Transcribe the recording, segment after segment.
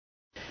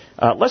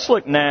Let's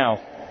look now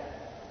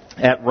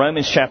at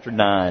Romans chapter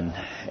 9.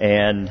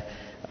 And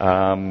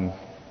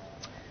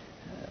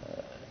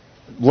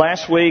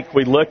last week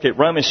we looked at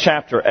Romans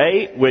chapter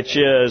 8, which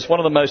is one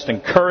of the most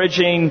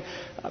encouraging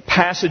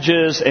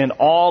passages in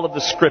all of the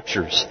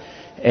Scriptures.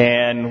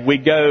 And we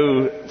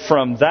go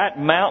from that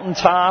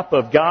mountaintop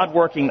of God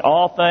working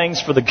all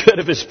things for the good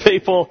of His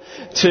people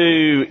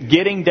to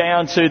getting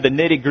down to the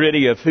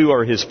nitty-gritty of who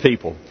are His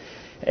people.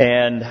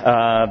 And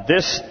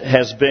this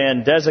has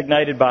been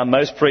designated by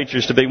most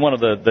preachers to be one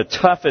of the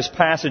toughest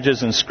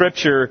passages in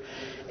Scripture.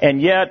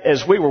 And yet,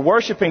 as we were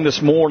worshiping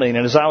this morning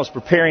and as I was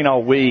preparing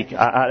all week,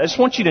 I just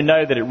want you to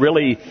know that it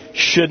really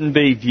shouldn't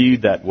be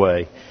viewed that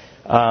way.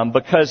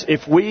 Because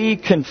if we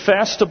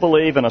confess to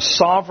believe in a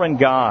sovereign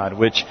God,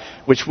 which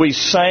we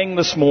sang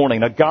this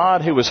morning, a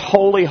God who is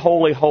holy,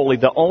 holy, holy,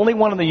 the only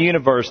one in the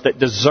universe that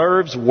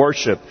deserves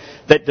worship,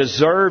 that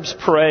deserves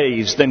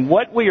praise, then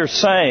what we are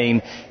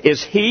saying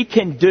is He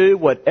can do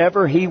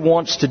whatever He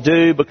wants to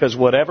do, because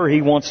whatever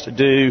He wants to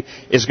do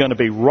is going to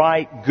be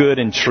right, good,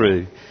 and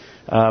true.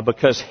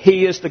 Because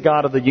He is the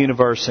God of the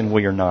universe and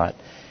we are not.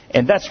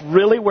 And that's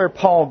really where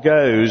Paul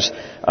goes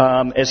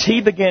as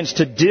he begins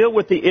to deal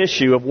with the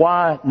issue of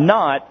why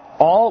not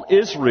all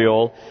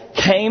Israel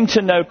came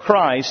to know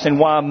Christ, and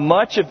why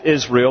much of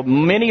Israel,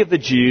 many of the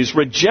Jews,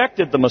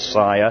 rejected the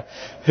Messiah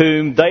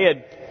whom they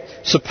had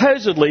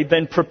supposedly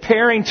been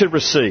preparing to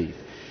receive.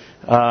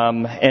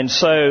 And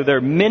so there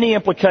are many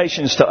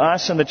implications to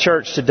us in the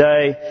church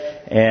today,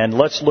 and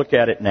let's look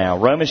at it now.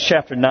 Romans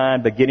chapter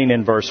 9, beginning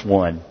in verse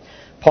 1.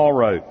 Paul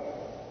wrote,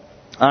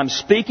 "I'm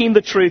speaking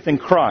the truth in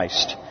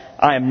Christ.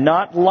 I am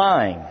not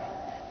lying.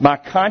 My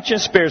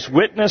conscience bears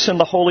witness in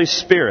the Holy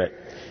Spirit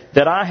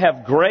that I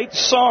have great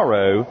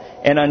sorrow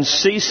and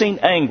unceasing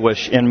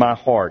anguish in my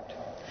heart.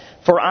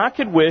 For I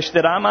could wish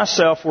that I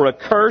myself were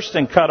accursed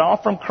and cut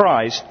off from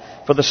Christ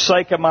for the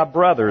sake of my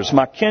brothers,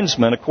 my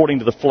kinsmen according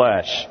to the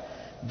flesh.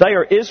 They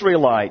are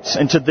Israelites,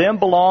 and to them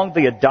belong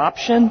the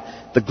adoption,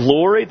 the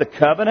glory, the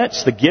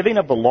covenants, the giving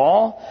of the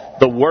law,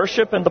 the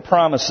worship, and the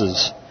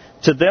promises.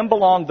 To them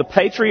belong the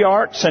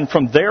patriarchs, and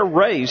from their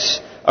race,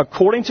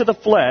 according to the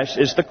flesh,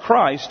 is the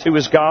Christ, who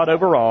is God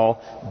over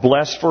all,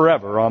 blessed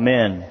forever.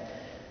 Amen.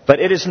 But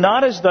it is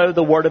not as though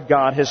the word of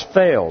God has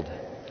failed.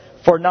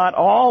 For not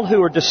all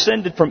who are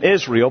descended from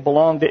Israel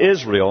belong to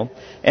Israel,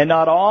 and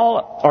not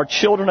all are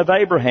children of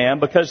Abraham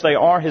because they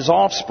are his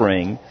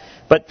offspring.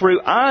 But through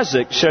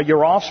Isaac shall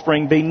your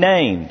offspring be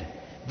named.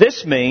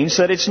 This means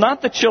that it's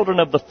not the children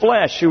of the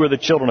flesh who are the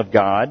children of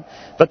God,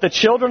 but the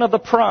children of the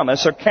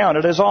promise are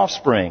counted as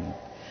offspring.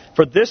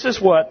 For this is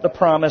what the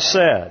promise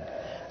said.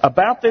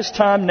 About this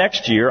time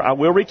next year I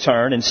will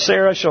return, and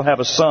Sarah shall have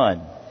a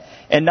son.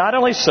 And not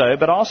only so,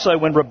 but also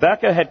when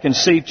Rebekah had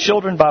conceived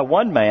children by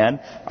one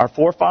man, our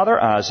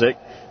forefather Isaac,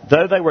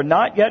 though they were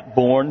not yet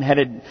born,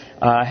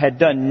 had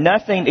done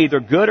nothing either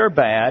good or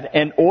bad,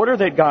 in order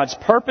that God's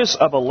purpose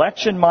of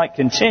election might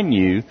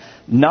continue,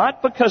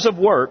 not because of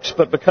works,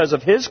 but because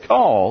of His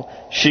call,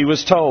 she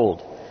was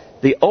told,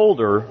 the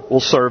older will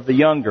serve the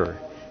younger.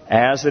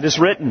 As it is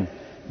written,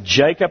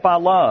 Jacob I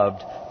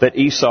loved, but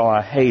Esau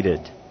I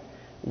hated.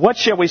 What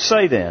shall we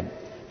say then?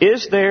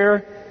 Is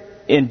there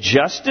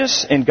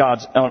injustice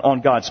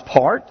on God's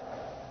part?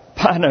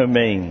 By no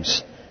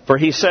means. For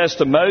He says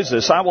to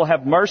Moses, I will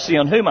have mercy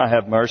on whom I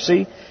have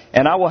mercy,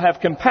 and I will have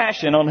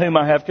compassion on whom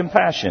I have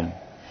compassion.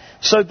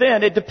 So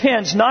then it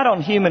depends not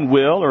on human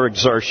will or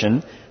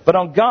exertion, but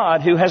on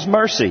God who has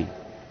mercy.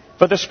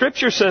 For the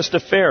Scripture says to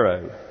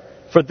Pharaoh,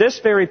 for this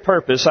very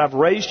purpose I've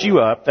raised you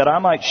up, that I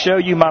might show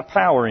you my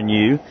power in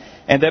you,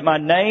 and that my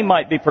name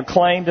might be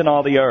proclaimed in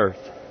all the earth.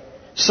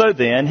 So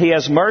then He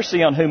has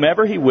mercy on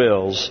whomever He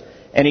wills,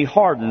 and He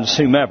hardens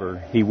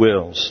whomever He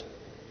wills.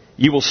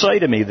 You will say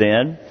to me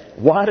then,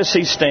 why does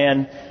He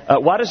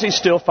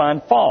still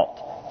find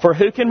fault? For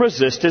who can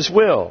resist His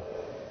will?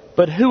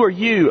 But who are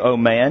you, O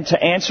man,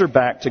 to answer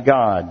back to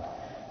God?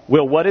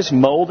 Will what is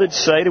molded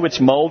say to its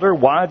molder,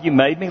 why have you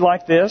made me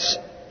like this?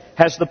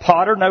 Has the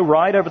potter no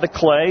right over the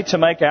clay to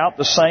make out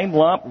the same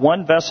lump,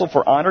 one vessel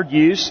for honored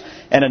use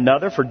and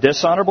another for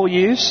dishonorable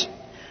use?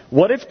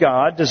 What if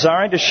God,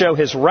 desiring to show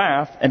His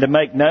wrath and to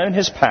make known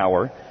His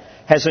power,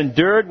 has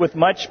endured with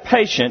much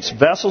patience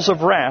vessels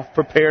of wrath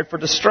prepared for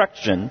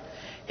destruction,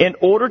 in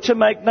order to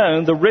make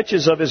known the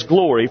riches of His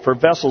glory for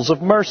vessels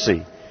of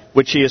mercy,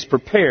 which He has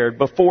prepared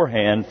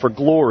beforehand for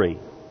glory?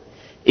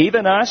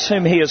 Even us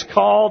whom He has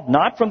called,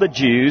 not from the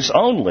Jews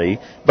only,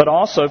 but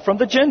also from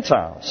the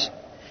Gentiles.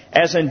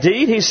 As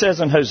indeed He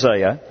says in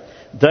Hosea,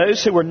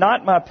 those who were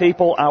not my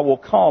people I will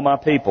call my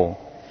people,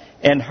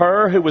 and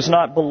her who was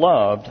not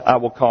beloved I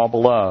will call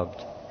beloved.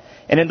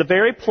 And in the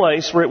very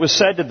place where it was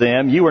said to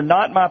them, you are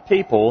not my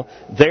people,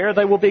 there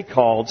they will be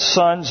called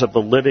sons of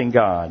the living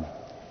God.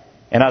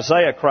 And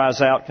Isaiah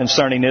cries out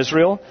concerning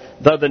Israel,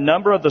 though the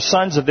number of the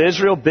sons of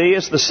Israel be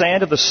as the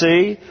sand of the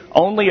sea,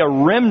 only a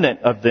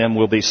remnant of them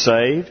will be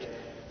saved.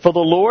 For the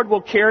Lord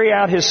will carry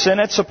out His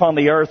sentence upon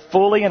the earth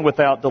fully and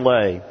without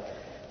delay.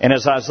 And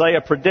as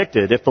Isaiah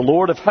predicted, if the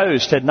Lord of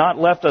hosts had not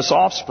left us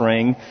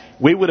offspring,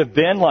 we would have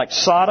been like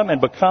Sodom and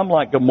become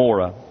like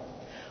Gomorrah.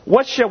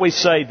 What shall we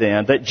say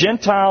then? That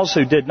Gentiles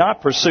who did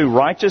not pursue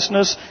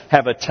righteousness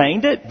have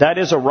attained it? That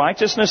is a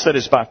righteousness that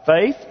is by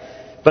faith.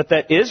 But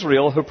that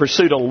Israel, who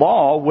pursued a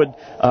law would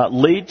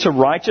lead to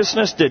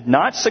righteousness, did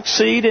not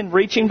succeed in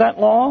reaching that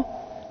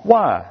law?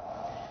 Why?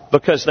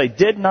 Because they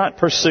did not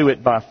pursue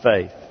it by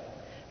faith.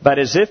 But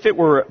as if it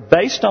were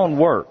based on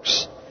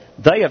works,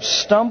 they have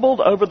stumbled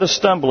over the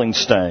stumbling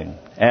stone,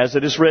 as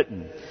it is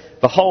written,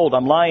 Behold,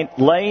 I'm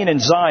laying in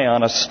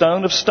Zion a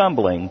stone of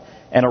stumbling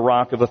and a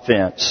rock of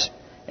offense,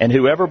 and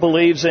whoever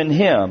believes in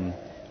him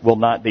will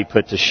not be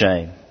put to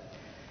shame.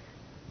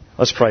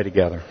 Let's pray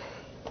together.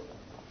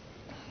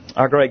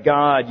 Our great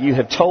God, you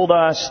have told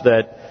us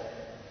that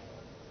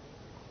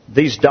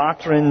these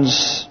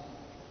doctrines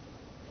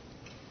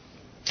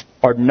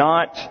are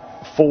not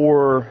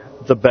for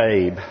the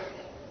babe,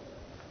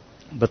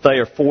 but they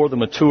are for the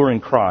mature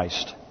in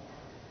Christ.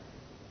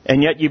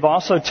 And yet you've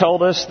also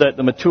told us that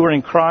the mature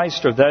in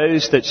Christ are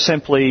those that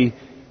simply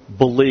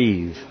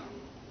believe,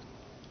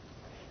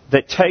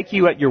 that take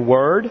you at your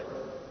word,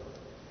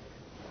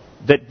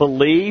 that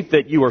believe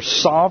that you are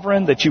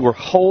sovereign, that you are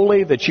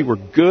holy, that you are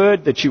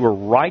good, that you are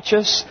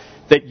righteous,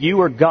 that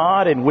you are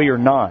God and we are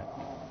not.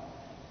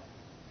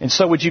 And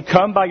so would you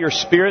come by your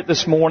Spirit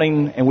this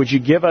morning and would you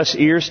give us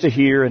ears to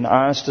hear and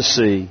eyes to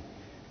see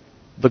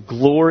the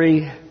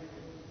glory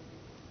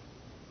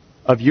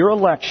of your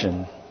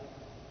election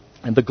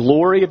and the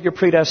glory of your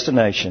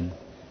predestination,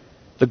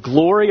 the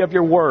glory of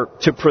your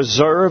work to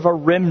preserve a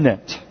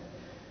remnant.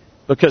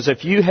 Because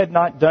if you had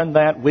not done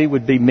that, we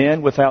would be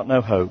men without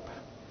no hope.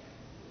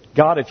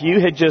 God, if you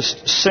had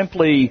just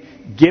simply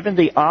given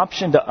the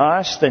option to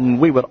us, then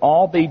we would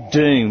all be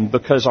doomed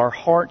because our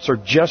hearts are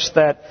just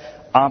that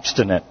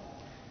obstinate.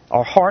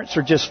 Our hearts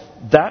are just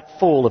that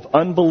full of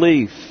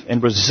unbelief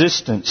and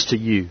resistance to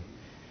you.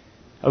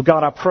 Oh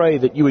God, I pray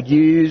that you would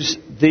use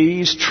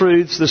these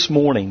truths this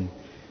morning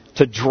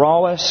to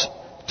draw us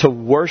to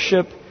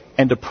worship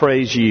and to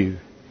praise you.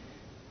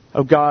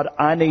 Oh God,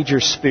 I need your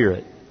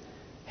Spirit.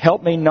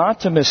 Help me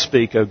not to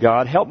misspeak, oh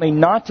God. Help me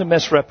not to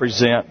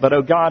misrepresent. But,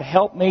 oh God,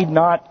 help me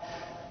not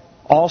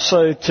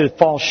also to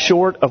fall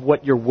short of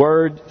what your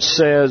word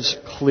says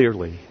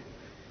clearly.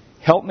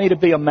 Help me to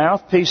be a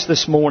mouthpiece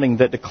this morning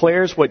that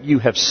declares what you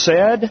have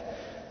said.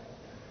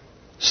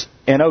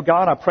 And, oh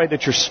God, I pray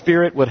that your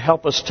Spirit would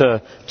help us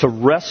to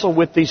wrestle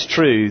with these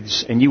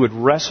truths and you would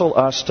wrestle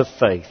us to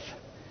faith.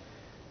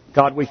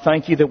 God, we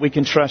thank you that we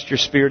can trust your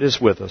Spirit is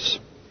with us.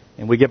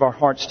 And we give our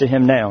hearts to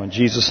him now in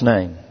Jesus'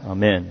 name.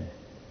 Amen.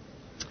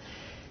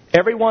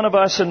 Every one of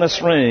us in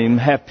this room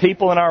have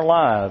people in our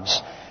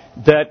lives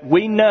that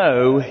we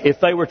know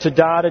if they were to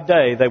die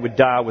today, they would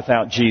die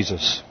without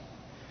Jesus.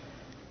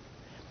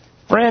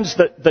 Friends,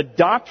 the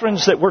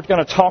doctrines that we're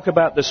going to talk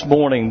about this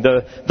morning,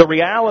 the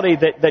reality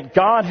that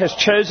God has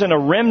chosen a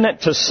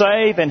remnant to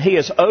save and he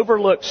has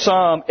overlooked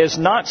some, is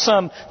not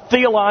some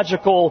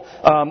theological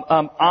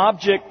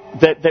object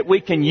that we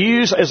can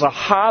use as a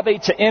hobby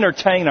to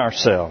entertain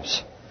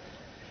ourselves.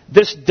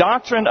 This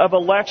doctrine of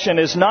election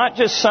is not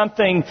just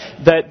something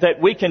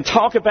that we can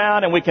talk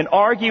about and we can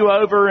argue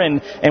over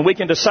and we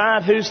can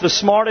decide who's the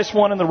smartest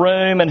one in the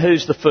room and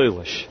who's the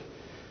foolish.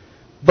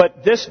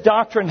 But this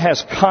doctrine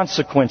has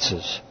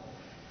consequences.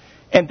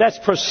 And that's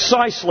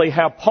precisely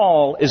how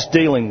Paul is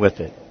dealing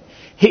with it.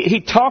 He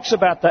talks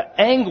about the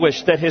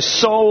anguish that his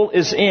soul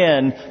is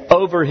in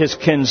over his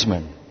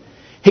kinsman.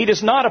 He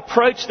does not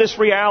approach this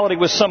reality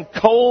with some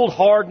cold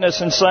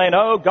hardness and saying,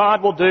 oh,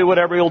 God will do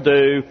whatever he'll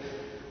do.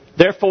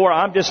 Therefore,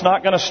 I'm just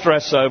not going to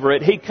stress over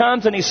it. He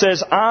comes and he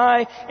says,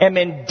 I am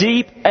in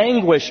deep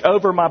anguish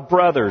over my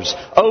brothers,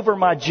 over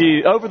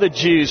the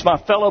Jews, my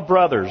fellow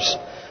brothers,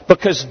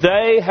 because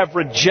they have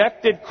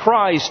rejected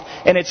Christ,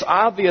 and it's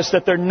obvious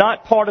that they're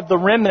not part of the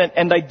remnant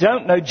and they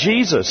don't know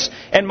Jesus.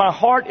 And my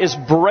heart is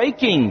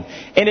breaking.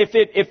 And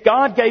if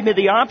God gave me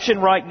the option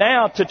right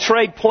now to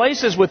trade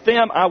places with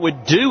them, I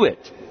would do it.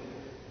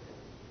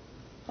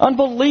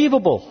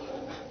 Unbelievable.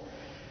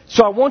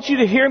 So I want you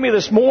to hear me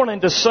this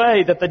morning to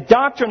say that the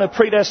doctrine of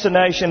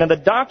predestination and the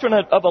doctrine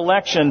of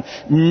election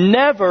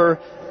never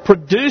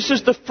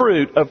produces the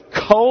fruit of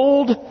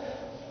cold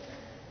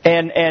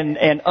and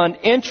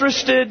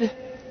uninterested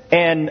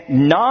and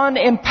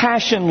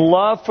non-impassioned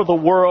love for the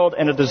world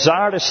and a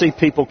desire to see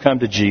people come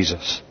to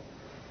Jesus.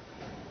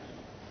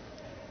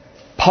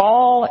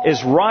 Paul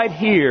is right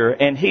here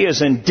and he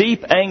is in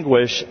deep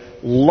anguish,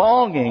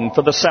 longing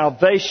for the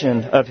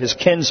salvation of his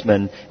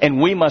kinsmen,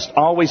 and we must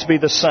always be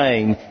the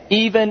same,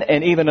 even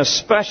and even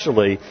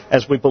especially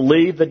as we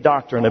believe the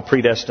doctrine of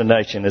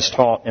predestination is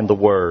taught in the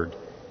Word.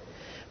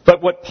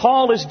 But what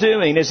Paul is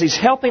doing is he's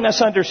helping us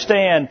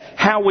understand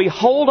how we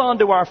hold on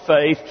to our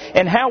faith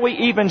and how we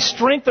even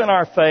strengthen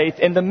our faith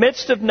in the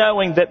midst of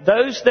knowing that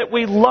those that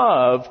we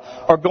love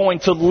are going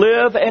to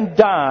live and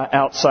die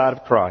outside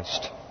of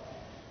Christ.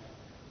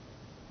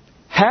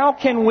 How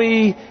can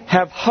we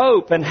have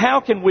hope and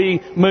how can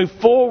we move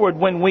forward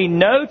when we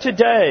know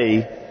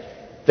today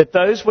that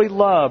those we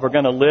love are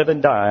going to live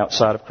and die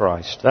outside of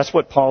Christ. That's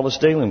what Paul is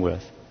dealing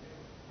with.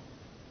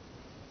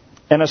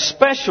 And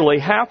especially,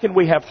 how can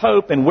we have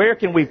hope and where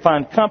can we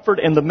find comfort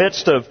in the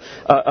midst of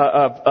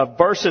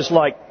verses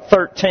like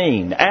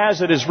 13?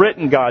 As it is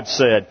written, God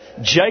said,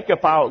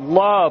 Jacob I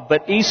loved,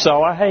 but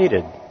Esau I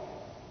hated.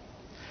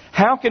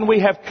 How can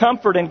we have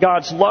comfort in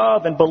God's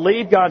love and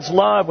believe God's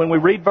love when we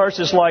read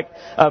verses like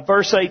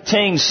verse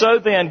 18? So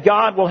then,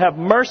 God will have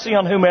mercy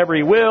on whomever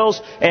He wills,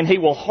 and He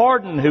will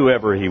harden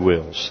whoever He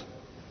wills.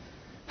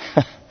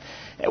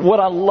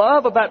 What I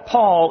love about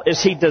Paul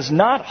is he does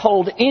not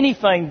hold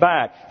anything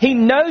back. He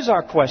knows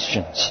our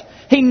questions.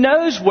 He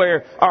knows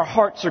where our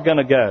hearts are going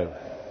to go.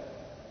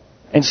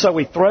 And so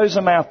he throws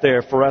them out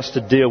there for us to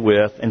deal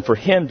with and for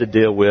him to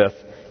deal with.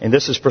 And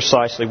this is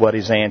precisely what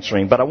he's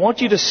answering. But I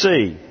want you to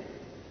see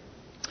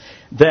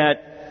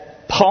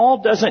that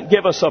Paul doesn't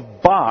give us a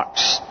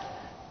box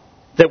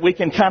that we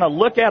can kind of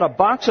look at, a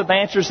box of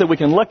answers that we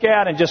can look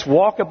at and just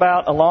walk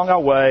about along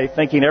our way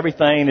thinking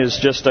everything is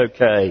just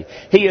okay.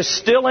 He is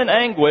still in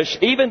anguish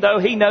even though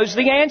he knows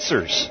the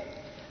answers.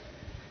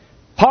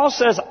 Paul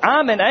says,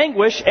 I'm in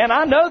anguish and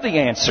I know the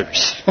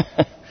answers.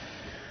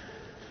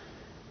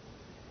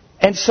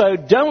 And so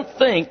don't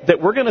think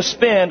that we're going to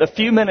spend a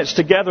few minutes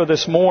together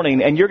this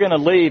morning and you're going to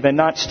leave and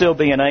not still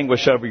be in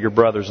anguish over your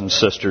brothers and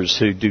sisters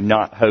who do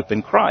not hope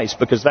in Christ,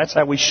 because that's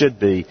how we should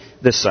be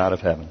this side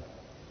of heaven.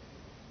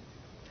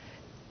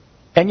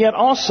 And yet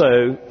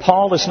also,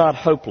 Paul is not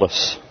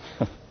hopeless.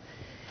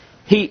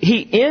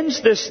 He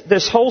ends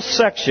this whole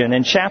section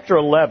in chapter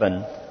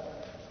 11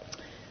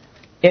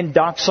 in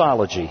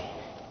doxology.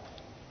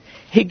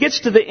 He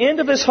gets to the end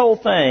of this whole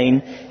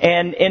thing,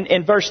 and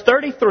in verse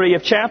 33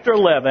 of chapter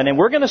 11, and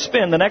we're going to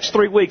spend the next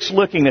 3 weeks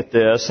looking at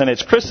this, and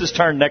it's Chris's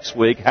turn next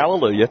week.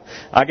 Hallelujah.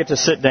 I get to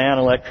sit down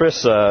and let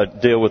Chris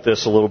deal with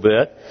this a little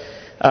bit.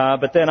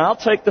 But then I'll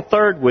take the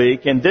third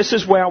week, and this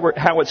is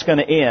how it's going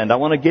to end. I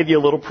want to give you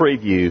a little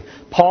preview.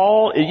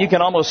 Paul, you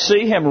can almost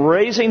see him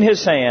raising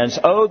his hands.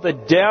 Oh, the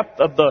depth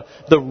of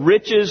the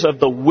riches of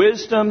the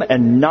wisdom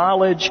and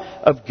knowledge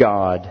of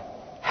God.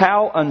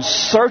 How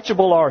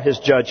unsearchable are His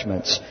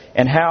judgments,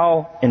 and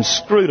how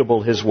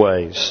inscrutable His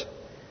ways.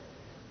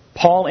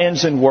 Paul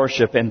ends in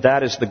worship, and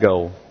that is the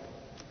goal.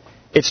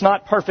 It's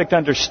not perfect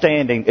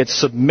understanding. It's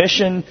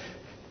submission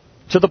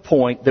to the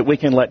point that we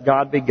can let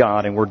God be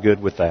God, and we're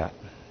good with that.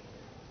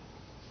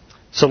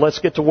 So let's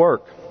get to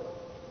work.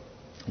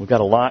 We've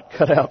got a lot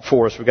cut out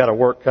for us. We've got our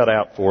work cut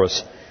out for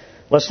us.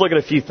 Let's look at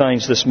a few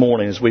things this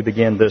morning as we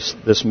begin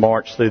this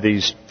march through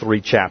these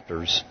 3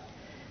 chapters.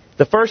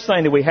 The first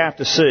thing that we have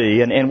to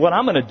see, and what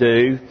I'm going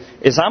to do,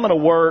 is I'm going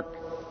to work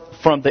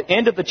from the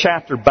end of the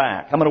chapter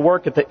back. I'm going to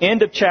work at the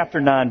end of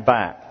chapter 9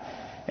 back.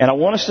 And I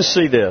want us to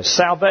see this.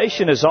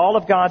 Salvation is all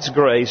of God's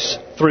grace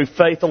through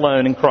faith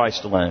alone in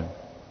Christ alone.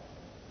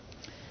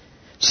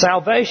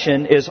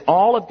 Salvation is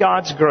all of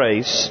God's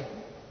grace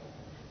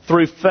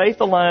through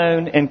faith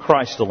alone in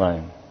Christ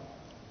alone.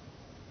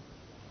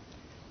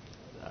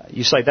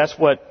 You say, that's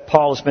what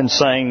Paul has been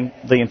saying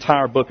the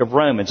entire book of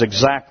Romans.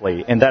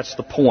 Exactly. And that's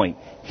the point.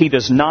 He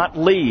does not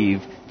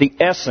leave the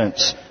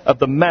essence of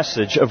the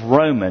message of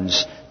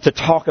Romans to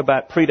talk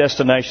about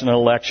predestination and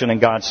election and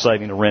God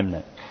saving a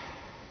remnant.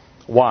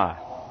 Why?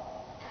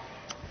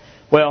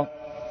 Well,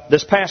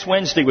 this past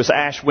Wednesday was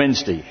Ash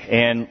Wednesday,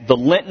 and the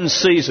Lenten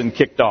season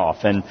kicked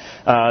off. And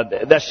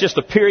that's just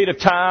a period of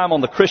time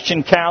on the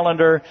Christian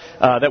calendar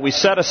that we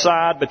set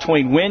aside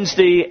between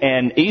Wednesday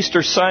and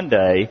Easter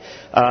Sunday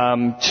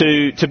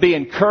to be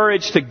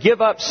encouraged to give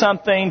up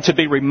something, to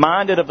be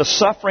reminded of the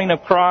suffering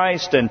of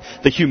Christ and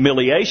the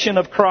humiliation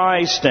of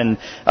Christ, and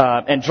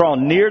draw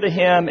near to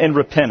Him in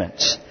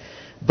repentance.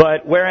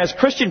 But whereas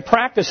Christian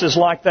practices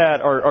like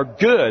that are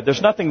good,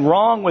 there's nothing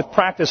wrong with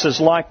practices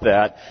like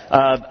that,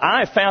 I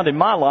have found in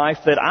my life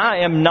that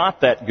I am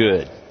not that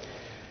good.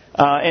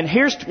 And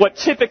here's what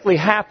typically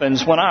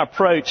happens when I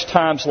approach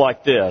times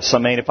like this. I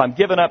mean, if I'm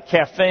giving up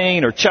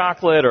caffeine or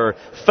chocolate or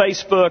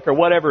Facebook or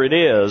whatever it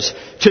is,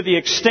 to the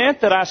extent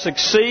that I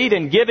succeed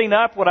in giving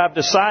up what I've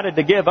decided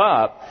to give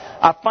up,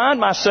 I find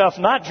myself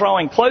not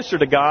drawing closer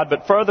to God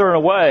but further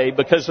away,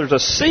 because there's a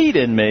seed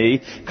in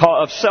me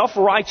of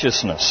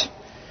self-righteousness.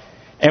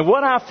 And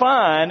what I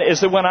find is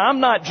that when I'm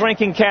not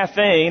drinking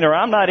caffeine or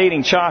I'm not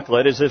eating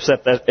chocolate, as if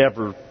that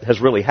ever has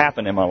really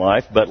happened in my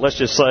life, but let's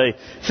just say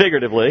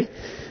figuratively,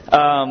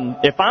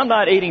 if I'm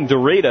not eating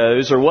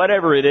Doritos or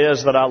whatever it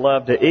is that I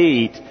love to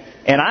eat,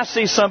 and I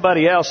see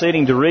somebody else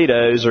eating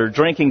Doritos or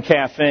drinking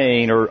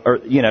caffeine, or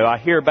I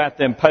hear about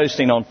them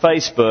posting on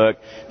Facebook,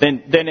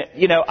 then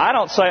I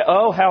don't say,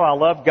 oh, how I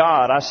love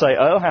God. I say,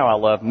 oh, how I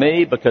love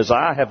me, because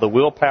I have the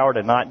willpower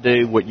to not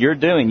do what you're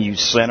doing, you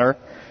sinner.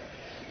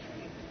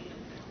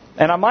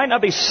 And I might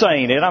not be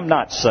saying it, I'm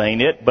not saying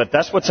it, but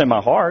that's what's in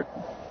my heart.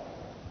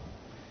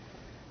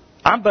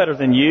 I'm better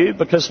than you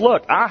because,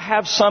 look, I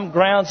have some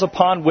grounds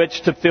upon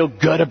which to feel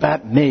good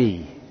about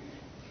me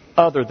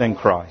other than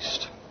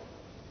Christ.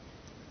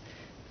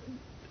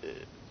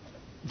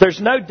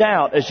 There's no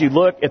doubt as you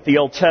look at the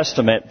Old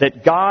Testament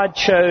that God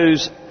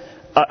chose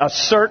a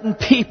certain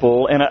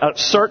people and a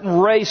certain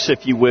race,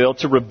 if you will,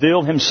 to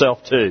reveal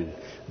himself to,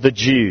 the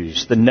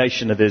Jews, the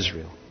nation of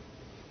Israel.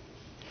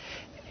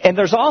 And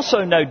there's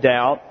also no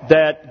doubt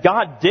that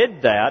God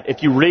did that.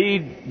 If you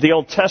read the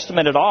Old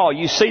Testament at all,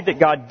 you see that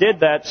God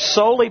did that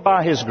solely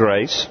by His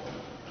grace,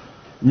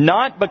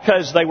 not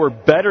because they were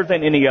better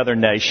than any other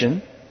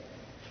nation.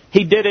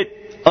 He did it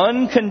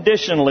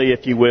unconditionally,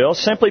 if you will,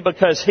 simply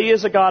because He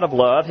is a God of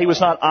love. He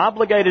was not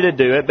obligated to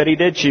do it, but He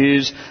did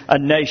choose a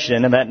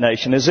nation, and that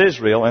nation is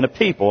Israel, and a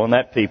people, and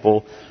that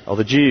people are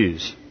the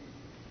Jews.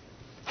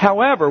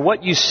 However,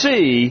 what you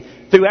see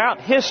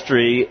throughout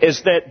history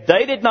is that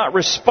they did not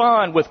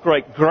respond with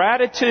great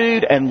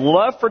gratitude and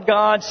love for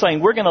God, saying,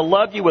 we're going to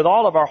love you with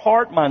all of our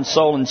heart, mind,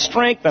 soul, and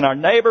strength, and our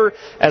neighbor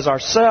as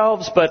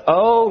ourselves, but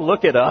oh,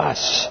 look at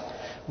us.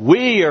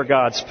 We are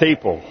God's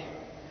people.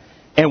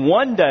 And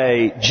one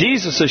day,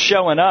 Jesus is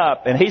showing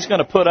up, and He's going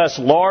to put us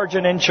large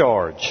and in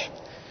charge.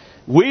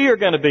 We are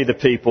going to be the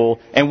people,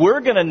 and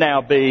we're going to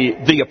now be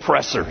the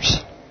oppressors.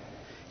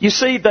 You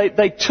see,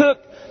 they took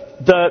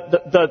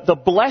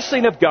the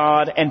blessing of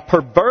God and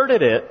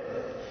perverted it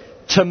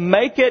to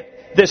make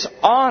it this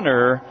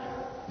honor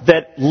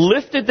that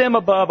lifted them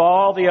above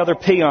all the other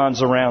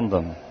peons around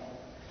them.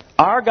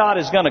 Our God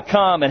is going to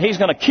come, and He's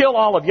going to kill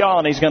all of y'all,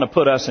 and He's going to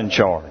put us in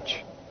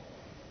charge.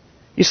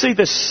 You see,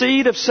 the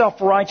seed of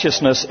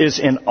self-righteousness is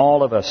in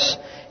all of us,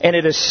 and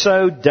it is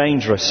so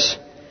dangerous.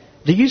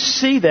 Do you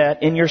see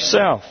that in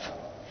yourself?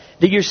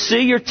 Do you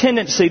see your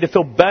tendency to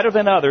feel better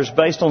than others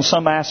based on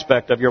some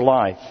aspect of your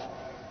life?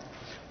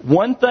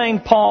 One thing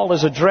Paul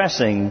is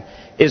addressing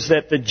is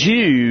that the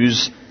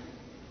Jews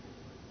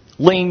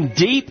lean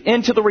deep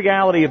into the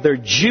reality of their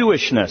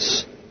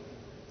Jewishness.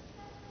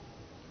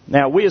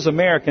 Now, we as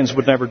Americans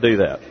would never do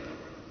that.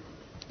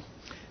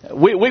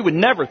 We would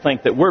never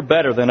think that we're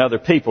better than other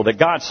people, that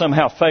God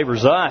somehow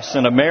favors us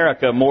in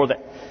America more than...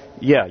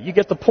 Yeah, you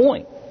get the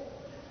point.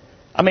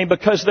 I mean,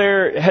 because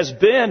there have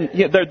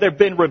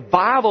been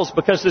revivals,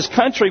 because this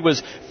country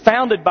was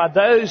founded by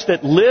those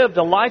that lived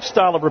a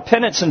lifestyle of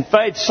repentance and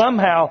faith.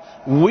 Somehow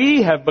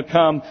we have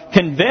become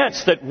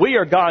convinced that we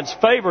are God's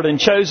favored and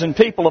chosen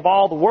people of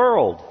all the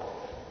world.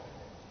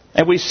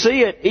 And we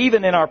see it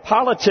even in our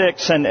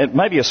politics, and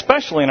maybe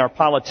especially in our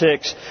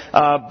politics,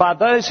 by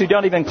those who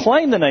don't even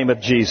claim the name of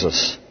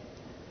Jesus.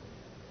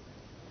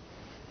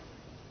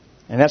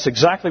 And that's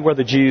exactly where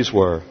the Jews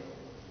were.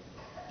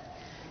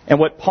 And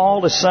what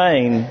Paul is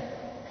saying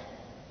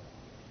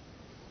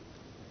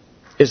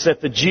is that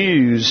the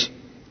Jews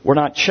were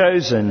not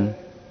chosen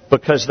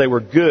because they were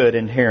good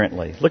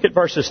inherently. Look at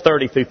verses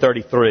 30 through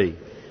 33.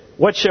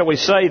 What shall we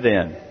say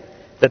then?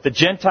 That the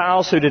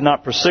Gentiles who did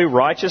not pursue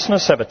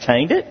righteousness have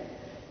attained it?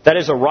 That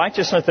is a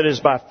righteousness that is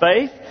by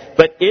faith.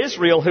 But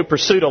Israel, who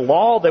pursued a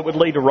law that would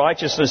lead to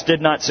righteousness,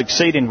 did not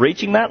succeed in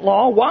reaching that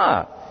law.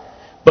 Why?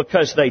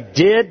 Because they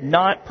did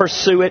not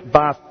pursue it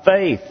by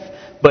faith,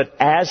 but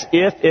as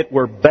if it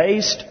were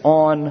based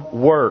on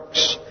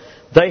works.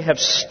 They have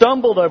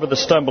stumbled over the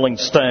stumbling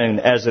stone,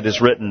 as it is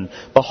written,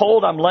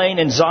 behold, I'm laying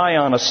in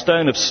Zion a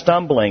stone of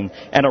stumbling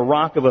and a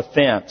rock of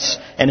offense,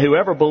 and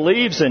whoever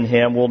believes in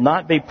Him will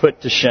not be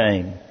put to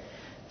shame.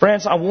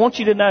 Friends, I want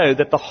you to know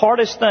that the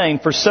hardest thing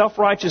for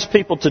self-righteous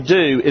people to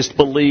do is to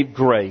believe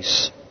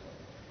grace.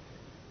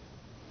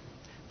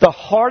 The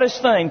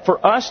hardest thing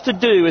for us to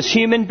do as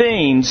human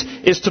beings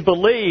is to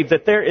believe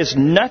that there is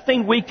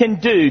nothing we can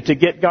do to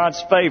get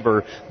God's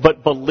favor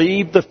but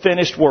believe the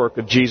finished work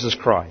of Jesus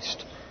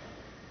Christ.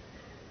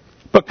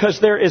 Because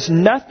there is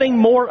nothing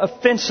more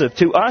offensive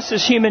to us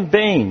as human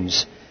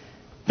beings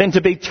than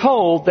to be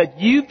told that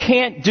you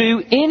can't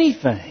do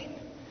anything.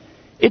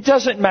 It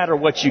doesn't matter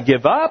what you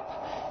give up.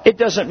 It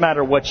doesn't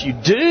matter what you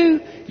do.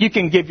 You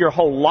can give your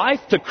whole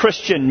life to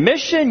Christian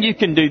mission. You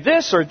can do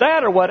this or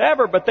that or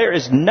whatever, but there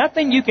is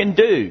nothing you can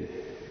do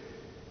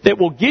that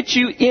will get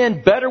you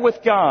in better with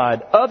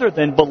God other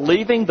than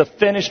believing the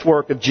finished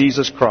work of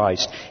Jesus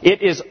Christ.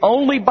 It is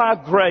only by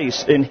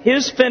grace in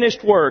His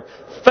finished work,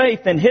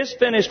 faith in His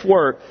finished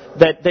work,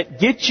 that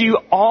gets you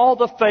all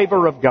the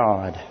favor of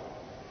God.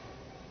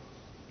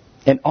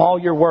 And all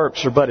your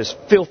works are but as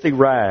filthy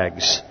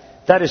rags.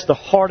 That is the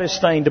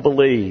hardest thing to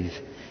believe.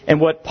 And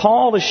what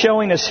Paul is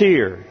showing us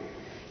here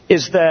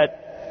is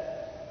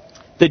that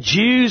the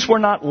Jews were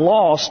not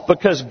lost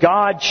because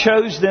God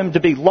chose them to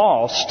be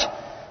lost,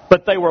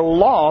 but they were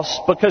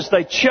lost because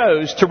they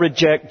chose to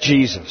reject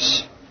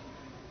Jesus.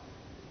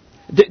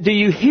 Do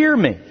you hear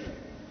me?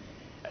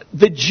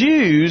 The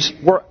Jews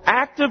were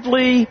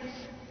actively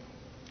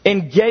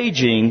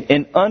engaging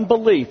in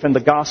unbelief in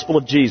the gospel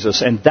of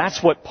Jesus, and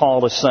that's what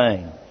Paul is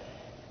saying.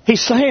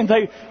 He's saying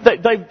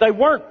they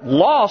weren't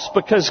lost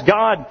because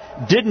God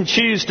didn't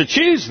choose to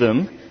choose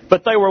them,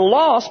 but they were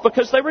lost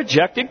because they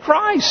rejected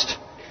Christ.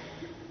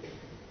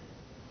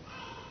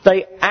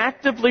 They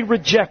actively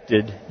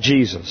rejected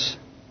Jesus.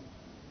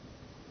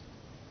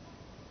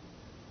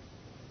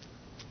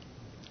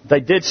 They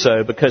did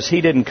so because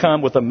He didn't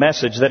come with a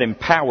message that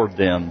empowered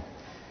them,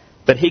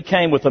 but He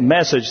came with a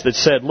message that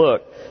said,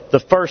 look, the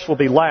first will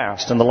be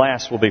last and the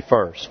last will be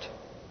first.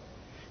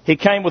 He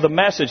came with a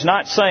message,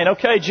 not saying,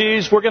 okay,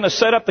 Jews, we're going to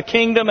set up the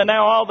kingdom and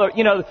now all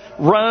the,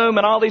 Rome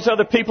and all these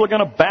other people are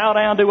going to bow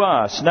down to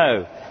us.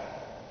 No.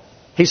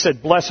 He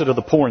said, blessed are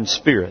the poor in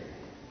spirit.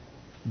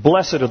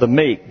 Blessed are the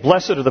meek.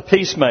 Blessed are the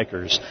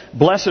peacemakers.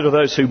 Blessed are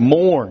those who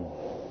mourn.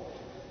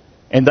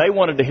 And they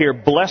wanted to hear,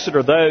 blessed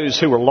are those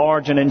who are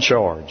large and in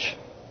charge.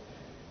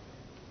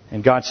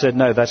 And God said,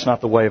 no, that's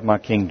not the way of my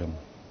kingdom.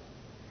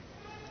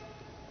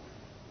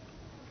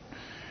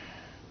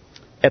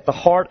 At the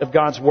heart of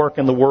God's work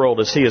in the world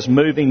as He is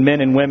moving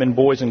men and women,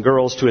 boys and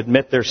girls to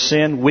admit their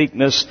sin,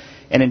 weakness,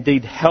 and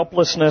indeed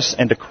helplessness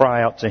and to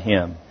cry out to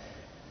Him.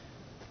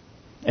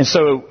 And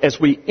so as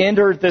we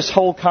enter this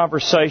whole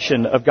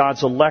conversation of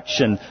God's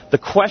election, the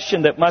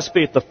question that must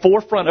be at the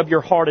forefront of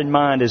your heart and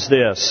mind is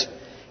this: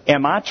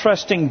 am I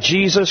trusting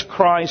Jesus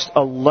Christ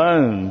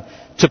alone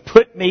to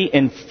put me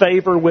in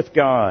favor with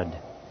God?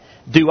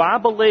 Do I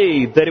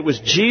believe that it was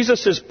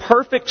Jesus'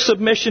 perfect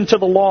submission to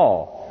the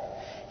law,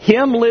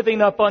 Him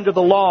living up under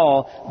the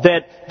law,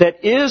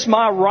 that is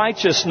my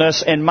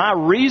righteousness and my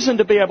reason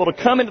to be able to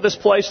come into this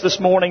place this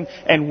morning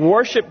and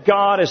worship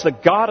God as the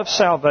God of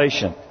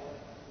salvation?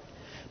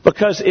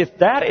 Because if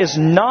that is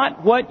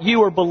not what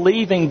you are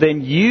believing,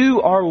 then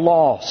you are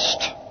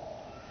lost.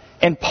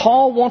 And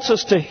Paul wants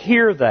us to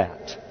hear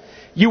that.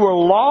 You are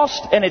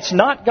lost and it's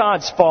not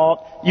God's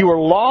fault. You are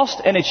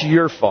lost and it's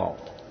your fault.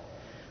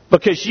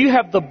 Because you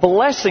have the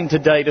blessing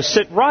today to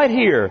sit right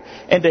here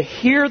and to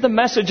hear the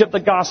message of the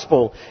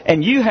gospel.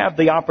 And you have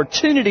the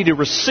opportunity to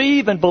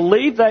receive and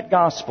believe that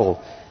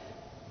gospel.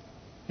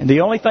 And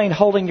the only thing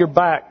holding you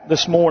back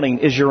this morning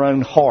is your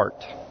own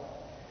heart.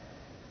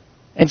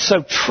 And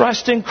so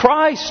trust in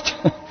Christ.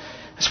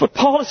 That's what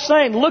Paul is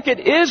saying. Look at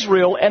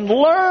Israel and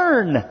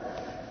learn.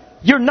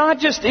 You're not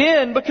just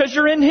in because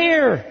you're in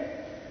here.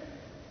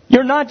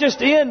 You're not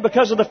just in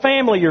because of the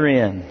family you're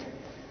in.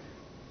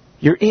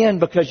 You're in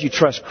because you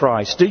trust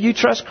Christ. Do you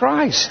trust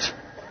Christ?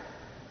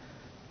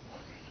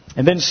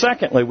 And then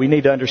secondly, we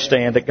need to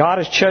understand that God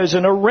has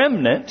chosen a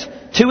remnant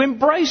to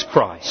embrace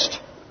Christ.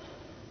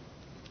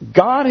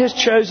 God has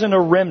chosen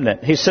a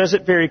remnant. He says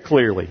it very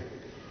clearly,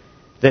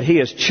 that He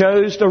has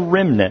chosen a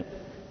remnant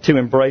to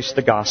embrace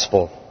the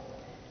gospel.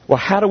 Well,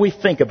 how do we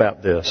think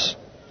about this?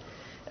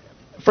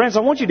 Friends, I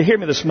want you to hear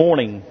me this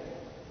morning.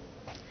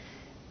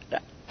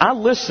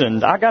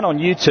 I got on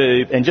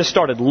YouTube and just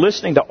started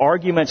listening to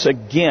arguments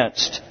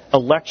against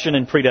election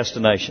and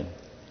predestination.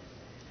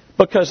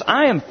 Because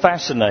I am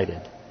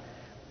fascinated.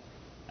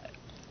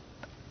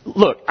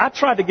 Look, I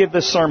tried to give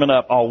this sermon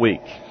up all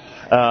week.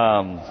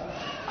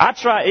 I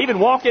tried, even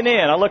walking in,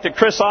 I looked at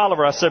Chris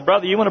Oliver. I said,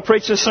 brother, you want to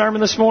preach this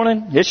sermon this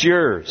morning? It's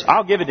yours.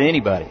 I'll give it to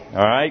anybody.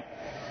 All right?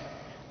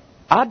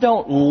 I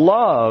don't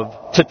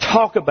love to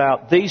talk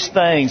about these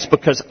things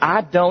because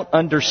I don't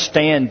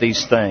understand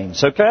these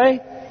things. Okay?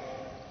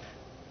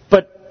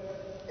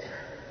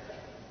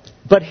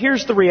 But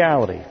here's the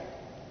reality.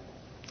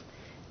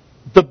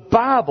 The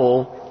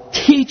Bible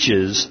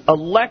teaches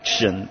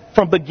election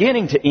from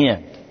beginning to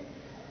end.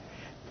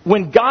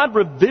 When God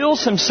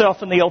reveals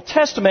Himself in the Old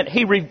Testament,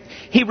 He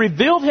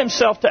revealed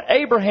Himself to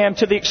Abraham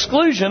to the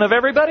exclusion of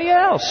everybody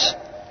else.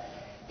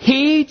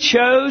 He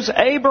chose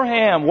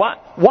Abraham.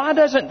 Why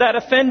doesn't that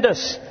offend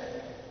us?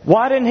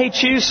 Why didn't He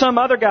choose some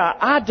other guy?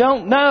 I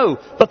don't know.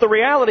 But the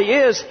reality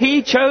is,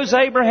 He chose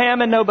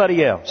Abraham and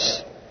nobody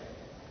else.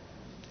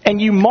 And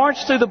you march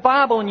through the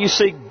Bible and you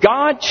see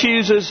God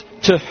chooses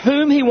to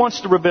whom He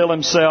wants to reveal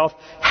Himself,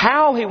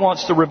 how He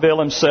wants to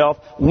reveal Himself,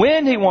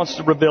 when He wants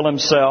to reveal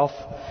Himself.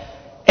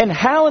 And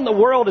how in the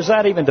world is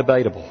that even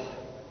debatable?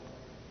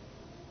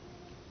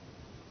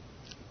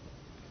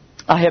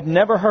 I have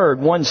never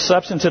heard one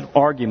substantive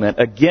argument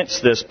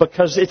against this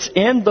because it's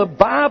in the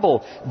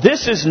Bible.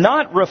 This is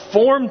not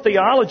Reformed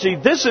theology.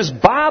 This is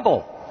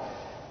Bible.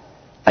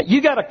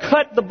 You got to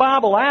cut the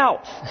Bible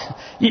out.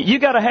 You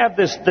got to have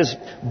this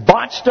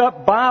botched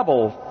up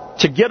Bible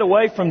to get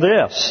away from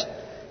this.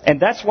 And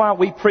that's why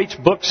we preach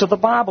books of the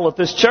Bible at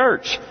this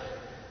church.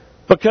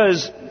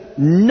 Because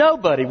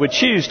nobody would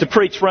choose to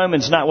preach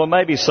Romans 9. Well,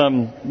 maybe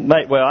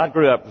I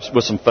grew up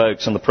with some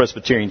folks in the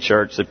Presbyterian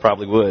church that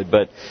probably would.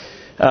 But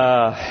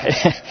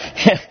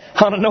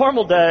on a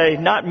normal day,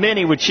 not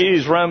many would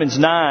choose Romans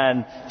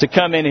 9 to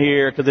come in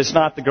here because it's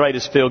not the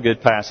greatest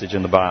feel-good passage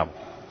in the Bible.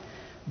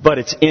 But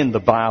it's in the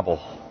Bible.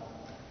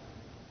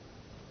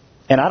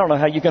 And I don't know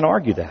how you can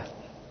argue that.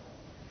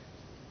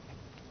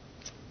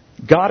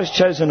 God has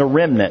chosen a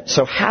remnant.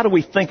 So how do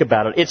we think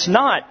about it? It's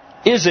not,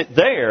 is it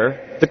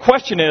there? The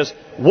question is,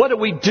 what do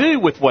we do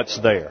with what's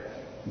there?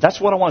 That's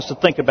what I want us to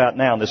think about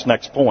now in this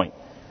next point.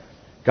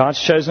 God's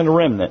chosen a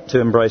remnant to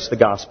embrace the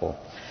gospel.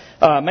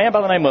 A man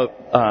by the name of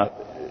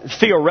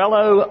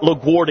Fiorello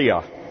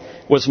LaGuardia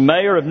was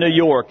mayor of New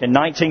York in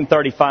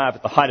 1935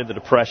 at the height of the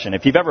Depression.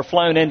 If you've ever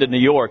flown into New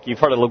York, you've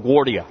heard of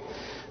LaGuardia.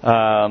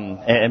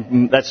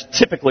 And that's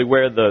typically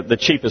where the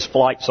cheapest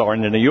flights are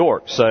into New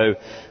York. So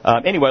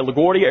anyway,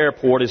 LaGuardia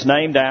Airport is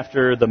named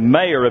after the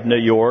mayor of New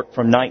York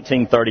from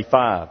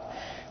 1935.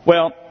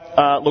 Well,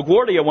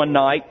 LaGuardia one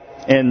night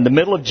in the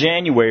middle of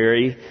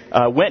January,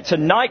 went to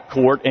night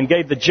court and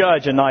gave the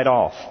judge a night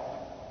off.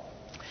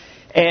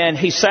 And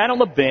he sat on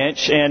the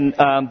bench, and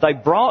they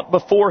brought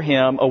before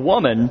him a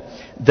woman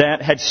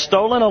that had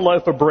stolen a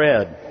loaf of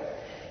bread.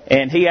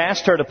 And he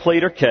asked her to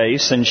plead her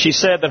case, and she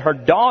said that her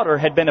daughter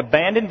had been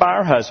abandoned by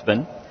her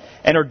husband,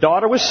 and her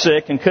daughter was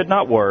sick and could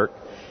not work,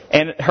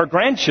 and her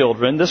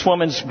grandchildren, this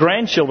woman's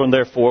grandchildren,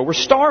 therefore, were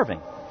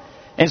starving.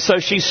 And so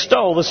she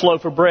stole this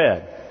loaf of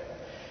bread.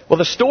 Well,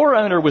 the store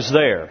owner was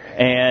there,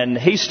 and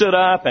he stood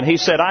up and he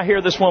said, I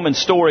hear this woman's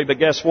story, but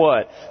guess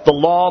what? The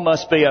law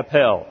must be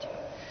upheld.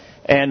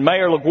 And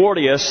Mayor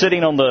LaGuardia,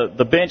 sitting on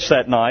the bench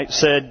that night,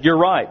 said, you're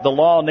right, the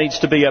law needs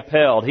to be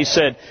upheld. He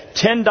said,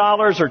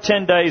 $10 or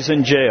 10 days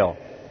in jail.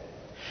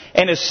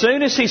 And as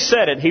soon as he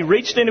said it, he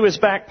reached into his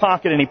back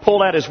pocket and he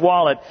pulled out his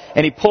wallet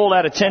and he pulled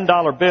out a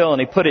 $10 bill and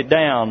he put it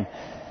down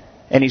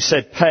and he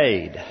said,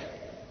 paid.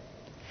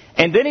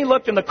 And then he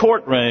looked in the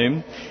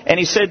courtroom and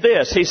he said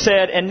this. He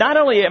said, and not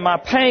only am I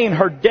paying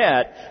her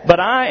debt,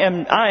 but I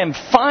am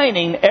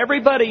fining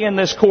everybody in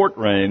this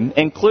courtroom,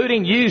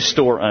 including you,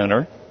 store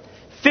owner,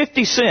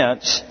 50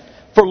 cents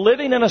for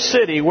living in a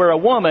city where a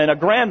woman, a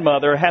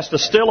grandmother, has to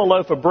steal a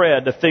loaf of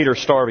bread to feed her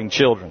starving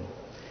children.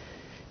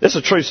 This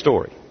is a true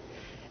story.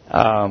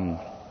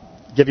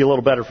 Give you a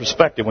little better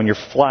perspective when you're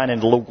flying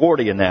into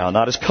LaGuardia now,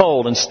 not as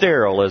cold and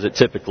sterile as it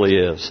typically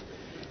is.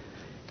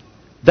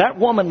 That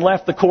woman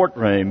left the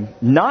courtroom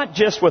not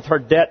just with her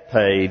debt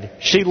paid,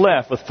 she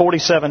left with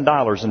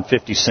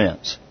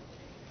 $47.50.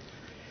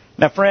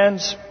 Now,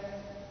 friends,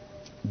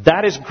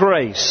 that is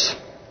grace.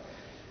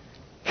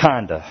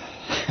 Kinda.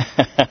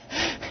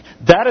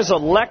 That is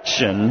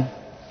election.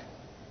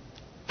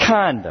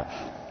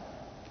 Kinda.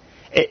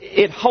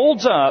 It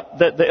holds up,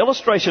 the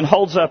illustration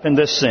holds up in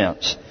this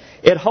sense.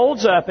 It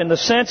holds up in the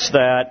sense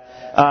that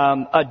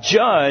a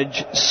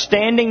judge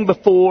standing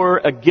before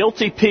a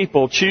guilty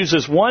people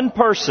chooses one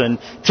person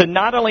to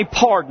not only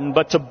pardon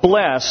but to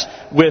bless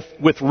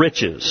with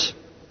riches.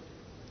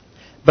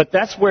 But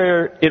that's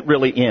where it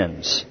really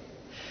ends.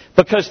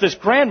 Because this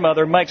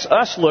grandmother makes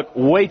us look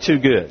way too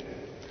good.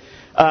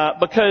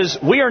 Because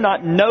we are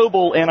not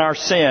noble in our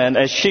sin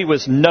as she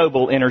was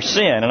noble in her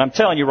sin. And I'm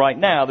telling you right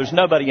now, there's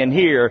nobody in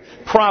here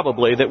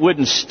probably that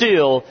wouldn't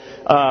steal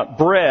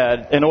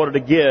bread in order to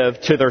give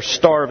to their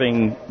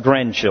starving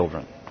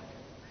grandchildren.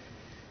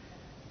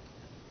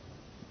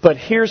 But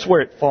here's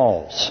where it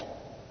falls.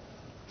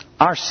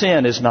 Our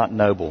sin is not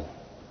noble.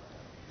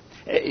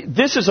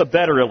 This is a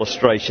better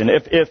illustration.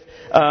 If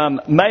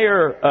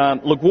Mayor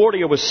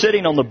LaGuardia was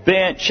sitting on the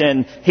bench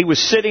and he was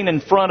sitting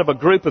in front of a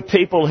group of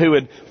people who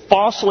had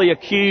falsely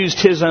accused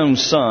his own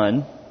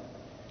son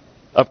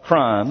of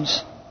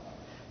crimes,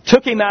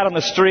 took him out on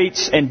the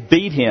streets and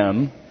beat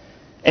him,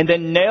 and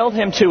then nailed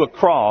him to a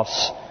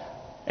cross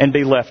and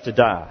be left to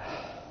die.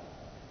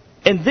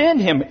 And then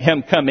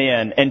him come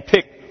in and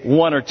pick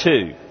one or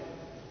two.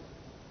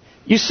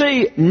 You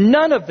see,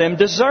 none of them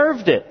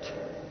deserved it.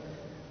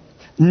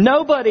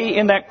 Nobody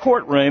in that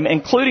courtroom,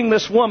 including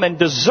this woman,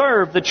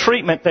 deserved the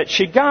treatment that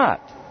she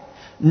got.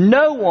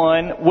 No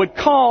one would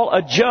call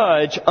a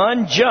judge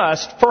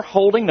unjust for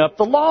holding up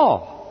the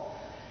law.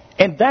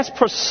 And that's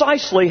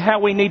precisely how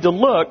we need to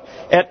look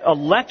at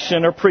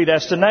election or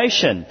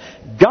predestination.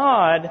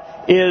 God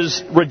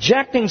is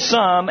rejecting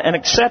some and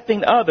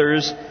accepting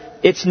others.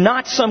 It's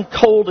not some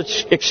cold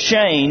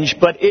exchange,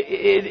 but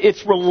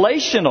it's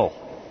relational.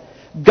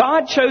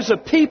 God chose a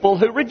people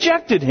who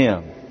rejected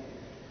Him.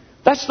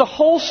 That's the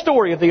whole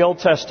story of the Old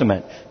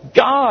Testament.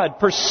 God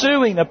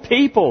pursuing a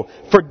people,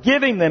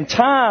 forgiving them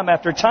time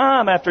after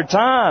time after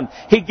time.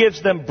 He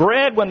gives them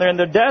bread when they're in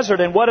the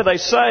desert, and what do they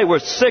say? We're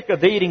sick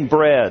of eating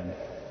bread.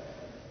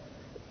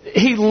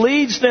 He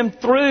leads them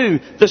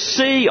through the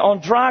sea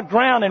on dry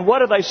ground, and what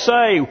do they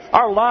say?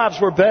 Our lives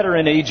were better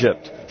in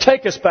Egypt.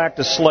 Take us back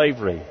to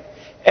slavery.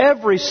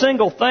 Every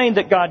single thing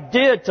that God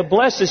did to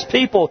bless His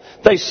people,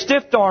 they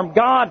stiff-armed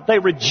God. They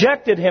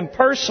rejected Him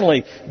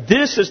personally.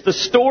 This is the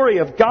story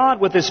of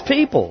God with His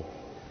people.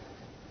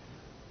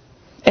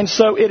 And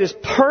so it is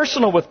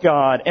personal with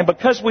God. And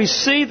because we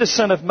see the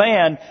Son of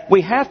Man,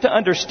 we have to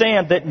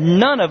understand that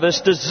none of us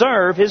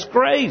deserve His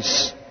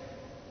grace.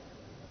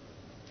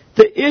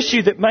 The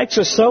issue that makes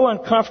us so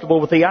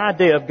uncomfortable with the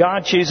idea of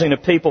God choosing a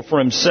people for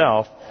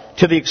Himself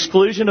to the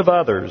exclusion of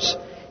others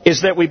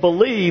is that we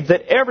believe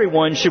that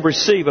everyone should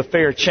receive a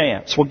fair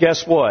chance. Well,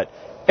 guess what?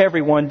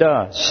 Everyone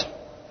does.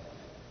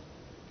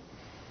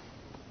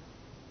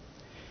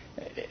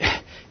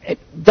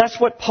 That's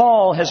what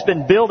Paul has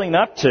been building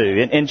up to.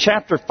 In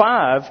chapter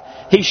 5,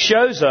 he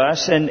shows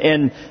us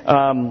in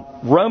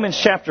Romans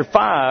chapter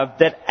 5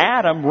 that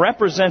Adam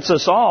represents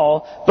us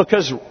all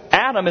because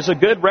Adam is a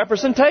good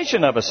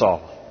representation of us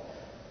all.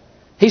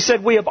 He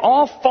said we have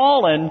all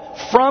fallen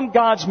from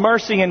God's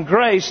mercy and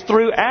grace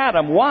through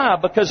Adam. Why?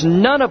 Because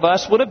none of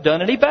us would have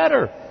done any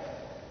better.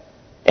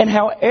 And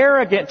how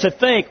arrogant to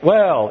think,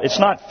 well, it's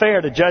not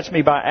fair to judge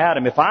me by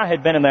Adam. If I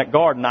had been in that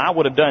garden, I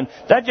would have done.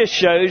 That just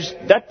shows,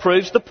 that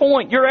proves the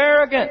point. You're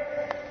arrogant.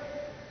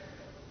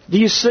 Do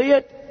you see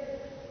it?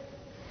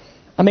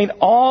 I mean,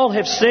 all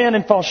have sinned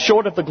and fall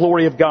short of the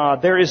glory of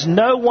God. There is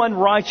no one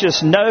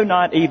righteous, no,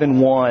 not even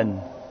one.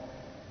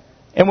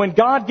 And when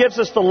God gives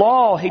us the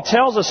law, He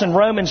tells us in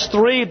Romans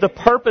 3, the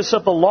purpose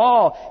of the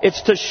law,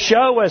 it's to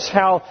show us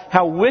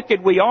how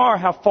wicked we are,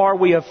 how far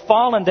we have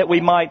fallen, that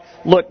we might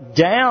look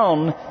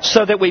down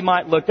so that we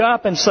might look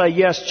up and say,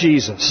 yes,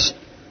 Jesus,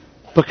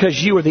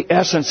 because you are the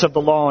essence of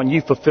the law and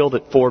you fulfilled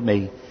it for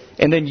me.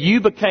 And then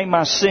you became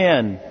my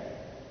sin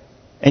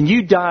and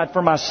you died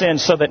for my sin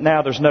so that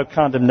now there's no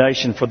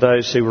condemnation for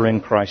those who are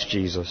in Christ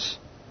Jesus.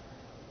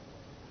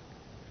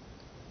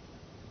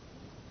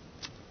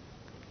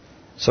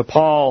 So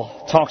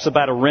Paul talks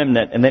about a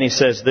remnant, and then he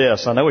says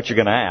this. I know what you're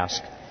going to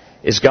ask.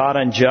 Is God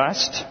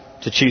unjust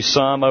to choose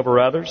some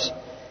over others?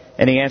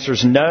 And he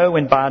answers, no,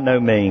 and by no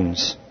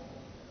means.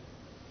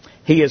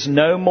 He is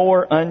no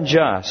more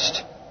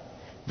unjust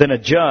than a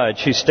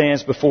judge who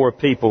stands before a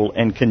people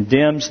and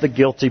condemns the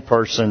guilty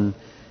person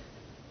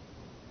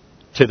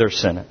to their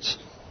sentence.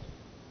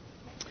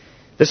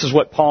 This is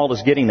what Paul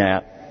is getting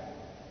at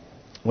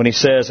when he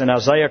says, and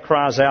Isaiah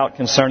cries out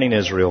concerning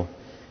Israel,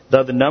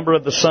 though the number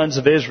of the sons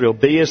of Israel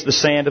be as the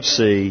sand of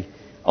sea,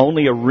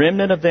 only a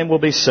remnant of them will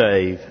be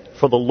saved,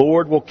 for the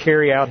Lord will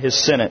carry out His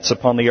sentence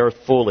upon the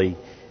earth fully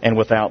and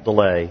without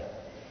delay.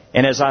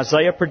 And as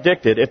Isaiah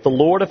predicted, if the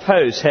Lord of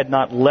hosts had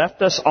not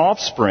left us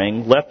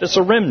offspring, left us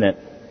a remnant,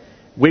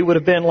 we would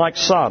have been like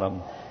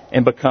Sodom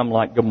and become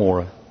like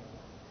Gomorrah.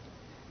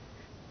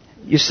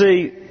 You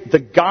see, the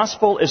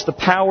gospel is the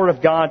power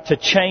of God to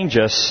change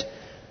us,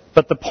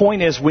 but the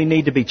point is we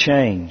need to be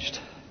changed.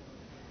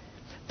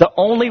 The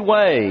only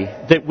way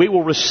that we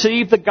will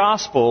receive the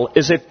gospel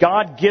is if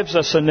God gives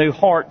us a new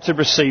heart to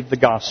receive the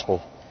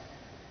gospel.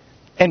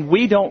 And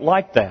we don't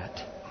like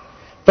that.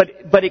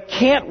 But it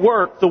can't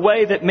work the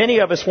way that many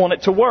of us want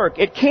it to work.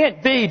 It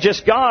can't be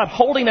just God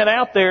holding it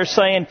out there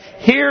saying,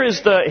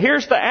 here's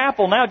the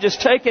apple, now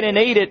just take it and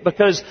eat it,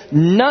 because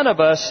none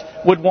of us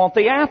would want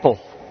the apple.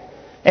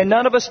 And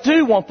none of us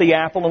do want the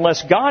apple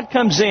unless God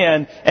comes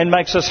in and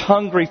makes us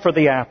hungry for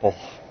the apple.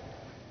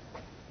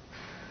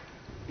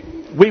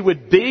 We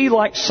would be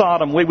like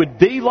Sodom. We would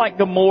be like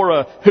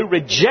Gomorrah, who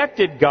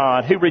rejected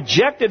God, who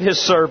rejected His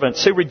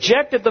servants, who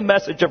rejected the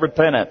message of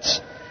repentance,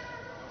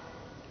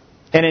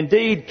 and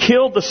indeed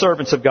killed the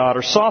servants of God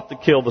or sought to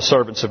kill the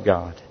servants of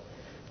God.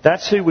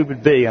 That's who we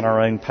would be in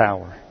our own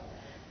power.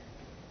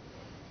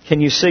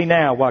 Can you see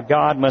now why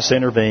God must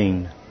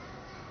intervene?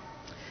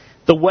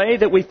 The way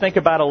that we think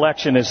about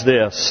election is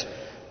this.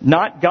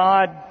 Not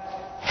God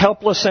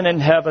helpless and in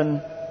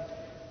heaven,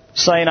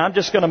 saying, I'm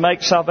just going to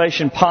make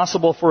salvation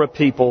possible for a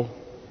people.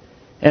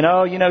 And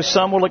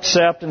some will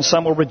accept and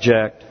some will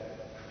reject.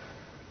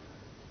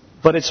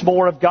 But it's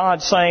more of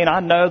God saying, I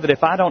know that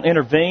if I don't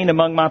intervene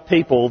among my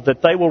people,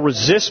 that they will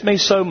resist me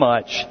so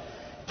much.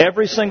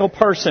 Every single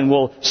person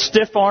will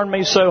stiff-arm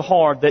me so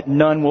hard that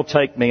none will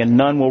take me and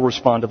none will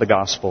respond to the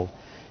gospel.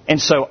 And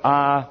so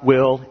I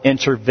will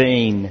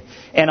intervene.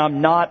 And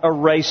I'm not a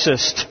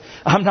racist.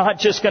 I'm not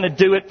just going to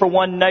do it for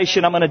one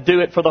nation. I'm going to do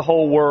it for the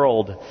whole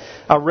world.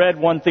 I read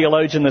one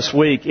theologian this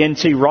week,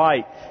 N.T.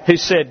 Wright, who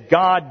said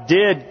God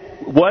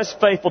was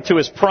faithful to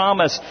His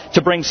promise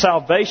to bring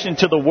salvation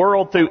to the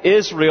world through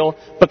Israel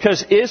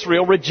because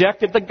Israel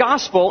rejected the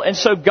gospel. And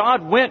so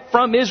God went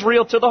from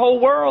Israel to the whole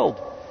world.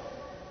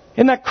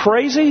 Isn't that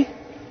crazy?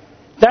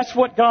 That's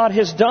what God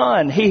has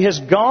done. He has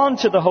gone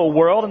to the whole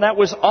world, and that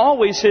was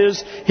always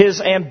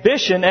His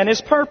ambition and His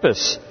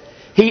purpose.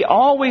 He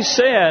always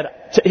said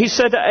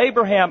to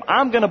Abraham,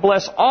 I'm going to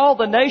bless all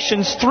the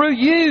nations through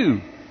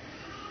you.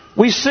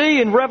 We see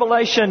in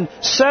Revelation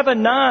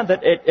 7:9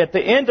 that at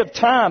the end of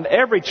time,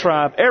 every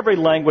tribe, every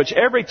language,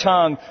 every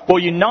tongue will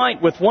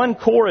unite with one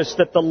chorus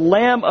that the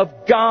Lamb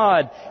of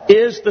God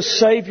is the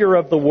Savior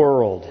of the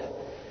world.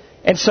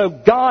 And so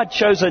God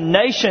chose a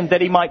nation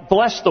that He might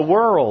bless the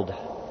world.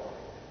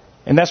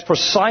 And that's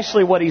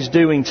precisely what He's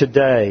doing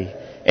today.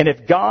 And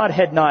if God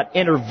had not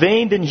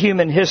intervened in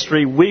human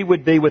history, we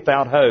would be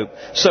without hope.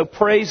 So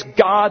praise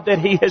God that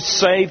He has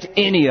saved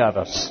any of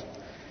us.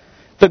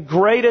 The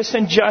greatest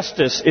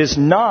injustice is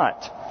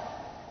not,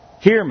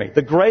 hear me,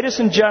 the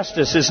greatest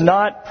injustice is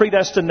not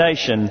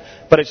predestination,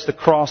 but it's the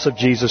cross of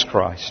Jesus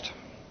Christ.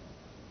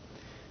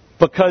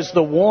 Because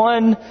the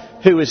one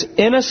who is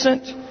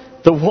innocent,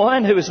 the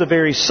one who is the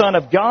very Son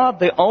of God,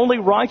 the only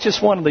righteous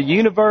one in the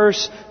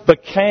universe,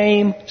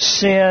 became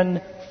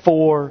sin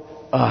for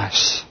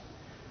us.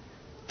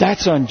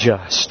 That's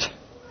unjust.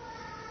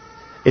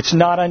 It's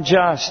not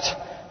unjust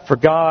for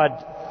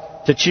God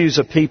to choose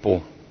a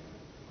people.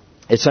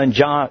 It's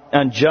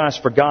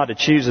unjust for God to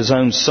choose His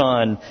own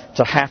Son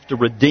to have to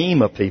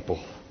redeem a people.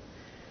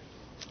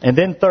 And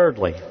then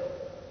thirdly,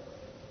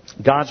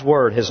 God's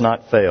Word has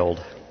not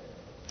failed.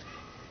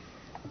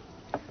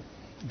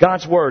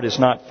 God's Word has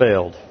not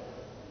failed.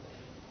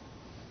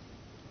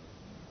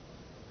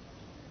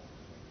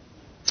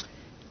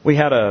 We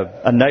had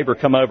a neighbor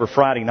come over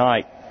Friday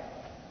night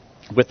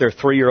with their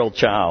 3-year-old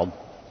child.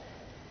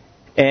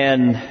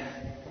 And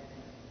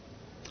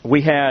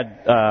we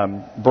had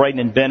Braden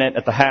and Bennett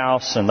at the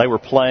house, and they were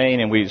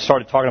playing, and we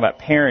started talking about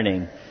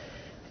parenting.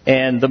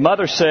 And the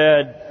mother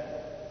said,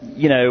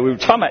 we were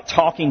talking about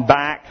talking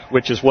back,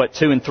 which is what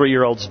 2- and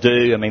 3-year-olds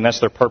do. I mean, that's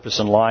their purpose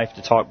in life,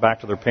 to talk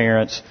back to their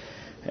parents.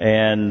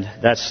 And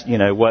that's,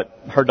 what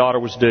her daughter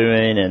was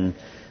doing.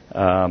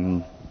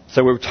 And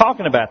so we were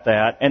talking about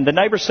that. And the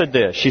neighbor said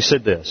this. She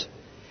said this.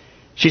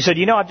 She said,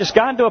 I've just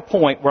gotten to a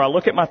point where I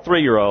look at my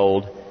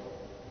 3-year-old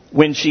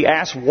when she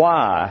asks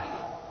why.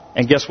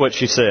 And guess what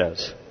she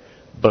says?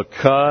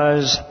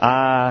 Because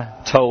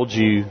I told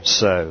you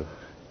so.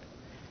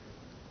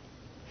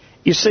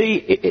 You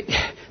see,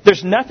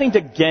 there's nothing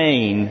to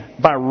gain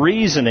by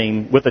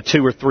reasoning with a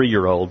 2- or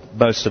 3-year-old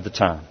most of the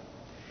time.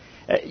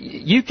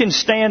 You can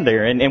stand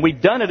there, and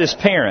we've done it as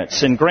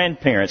parents and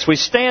grandparents. We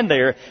stand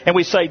there and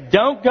we say,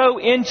 don't go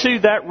into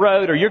that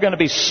road or you're going to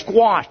be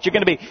squashed. You're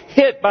going to be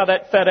hit by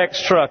that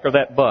FedEx truck or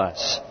that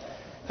bus.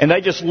 And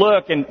they just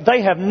look and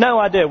they have no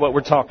idea what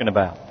we're talking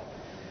about.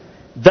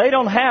 They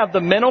don't have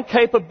the mental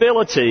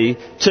capability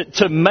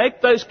to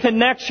make those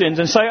connections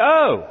and say,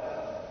 oh,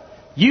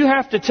 you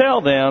have to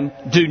tell them,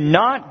 do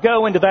not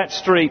go into that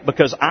street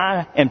because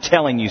I am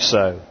telling you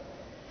so.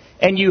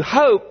 And you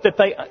hope that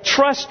they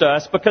trust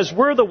us because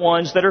we're the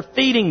ones that are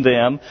feeding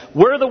them.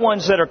 We're the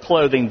ones that are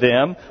clothing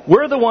them.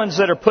 We're the ones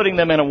that are putting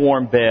them in a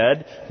warm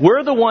bed.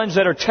 We're the ones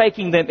that are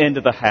taking them into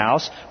the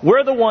house.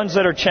 We're the ones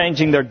that are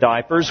changing their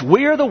diapers.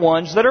 We're the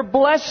ones that are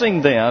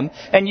blessing them.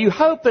 And you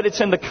hope that it's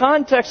in the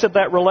context of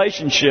that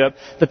relationship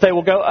that they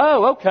will go,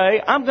 oh,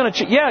 okay, I'm going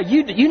to, yeah,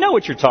 you know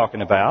what you're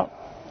talking about.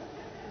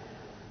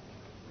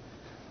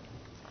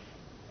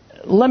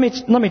 Let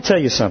me tell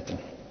you something.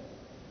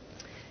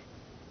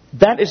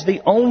 That is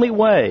the only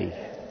way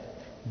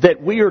that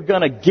we are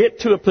going to get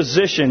to a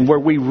position where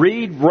we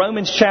read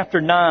Romans chapter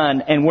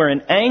 9 and we're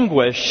in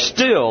anguish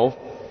still,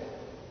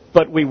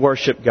 but we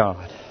worship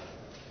God.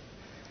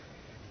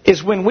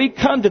 Is when we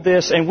come to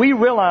this and we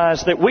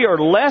realize that we are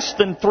less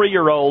than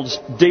 3-year-olds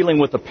dealing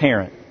with a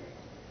parent.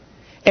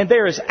 And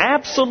there is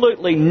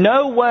absolutely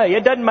no way,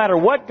 it doesn't matter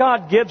what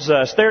God gives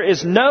us, there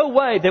is no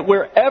way that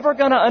we're ever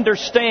going to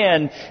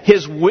understand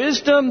His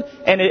wisdom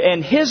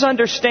and His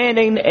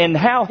understanding and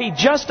how He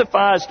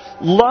justifies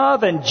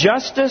love and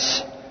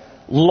justice,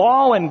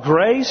 law and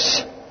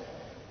grace.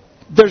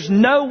 There's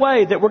no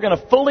way that we're going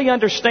to fully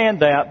understand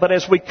that, but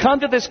as we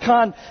come to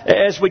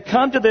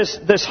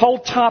this whole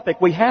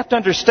topic, we have to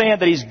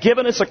understand that He's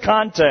given us a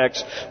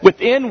context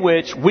within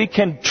which we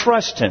can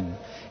trust Him.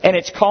 And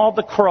it's called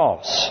the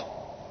cross.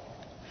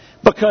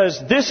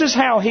 Because this is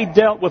how He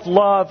dealt with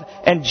love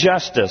and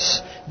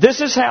justice.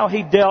 This is how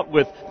He dealt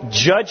with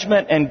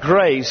judgment and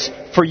grace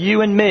for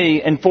you and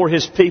me and for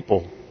His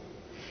people.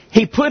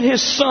 He put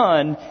His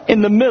Son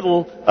in the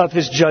middle of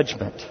His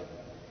judgment.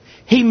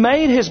 He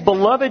made His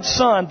beloved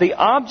Son the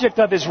object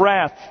of His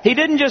wrath. He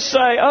didn't just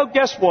say, oh,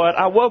 guess what?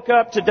 I woke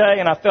up today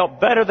and I felt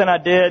better than I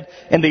did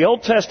in the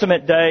Old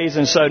Testament days.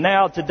 And so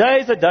now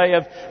today's a day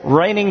of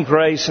raining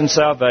grace and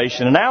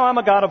salvation. And now I'm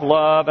a God of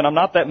love and I'm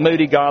not that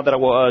moody God that I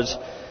was.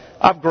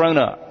 I've grown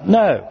up.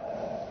 No.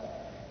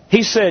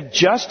 He said,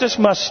 justice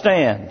must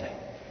stand.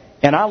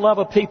 And I love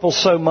a people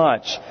so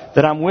much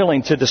that I'm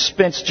willing to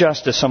dispense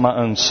justice on my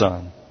own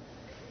Son.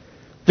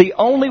 The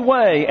only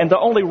way and the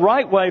only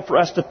right way for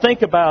us to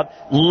think about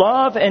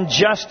love and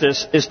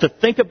justice is to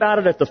think about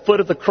it at the foot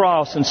of the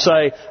cross and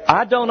say,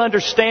 I don't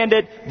understand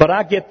it, but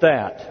I get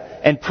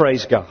that. And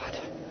praise God.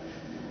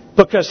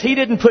 Because He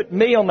didn't put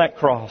me on that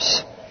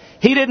cross.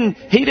 He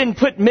didn't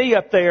put me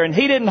up there, and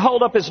He didn't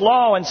hold up His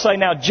law and say,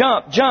 now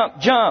jump, jump,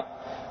 jump.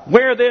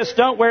 Wear this,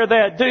 don't wear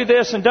that. Do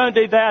this and don't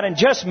do that. And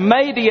just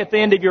maybe at the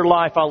end of your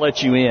life I'll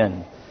let you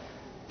in.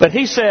 But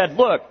He said,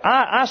 look,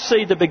 I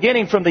see the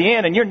beginning from the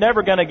end, and you're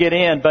never going to get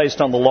in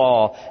based on the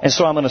law. And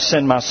so I'm going to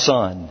send my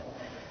Son.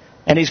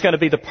 And He's going to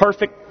be the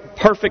perfect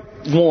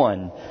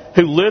one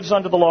who lives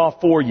under the law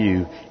for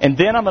you. And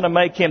then I'm going to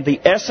make Him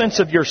the essence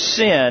of your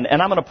sin,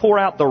 and I'm going to pour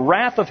out the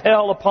wrath of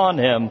hell upon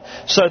Him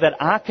so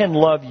that I can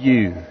love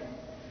you.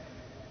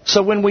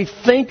 So when we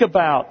think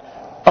about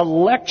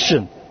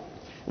election,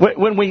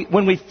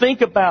 when we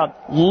think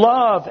about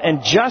love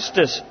and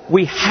justice,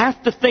 we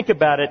have to think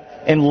about it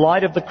in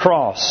light of the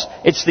cross.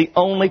 It's the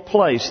only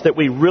place that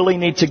we really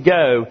need to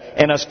go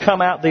and us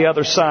come out the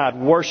other side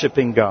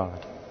worshiping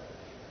God.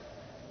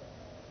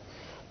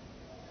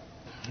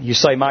 You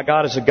say, my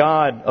God is a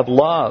God of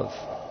love,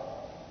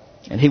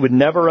 and He would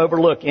never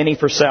overlook any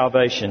for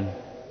salvation.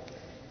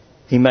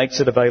 He makes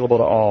it available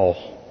to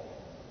all.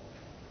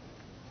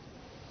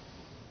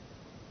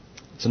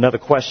 It's another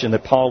question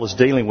that Paul is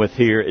dealing with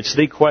here. It's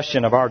the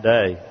question of our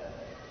day.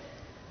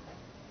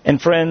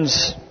 And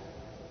friends,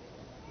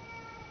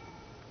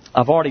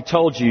 I've already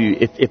told you,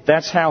 if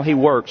that's how He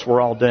works,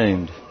 we're all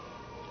doomed.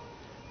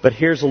 But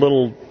here's a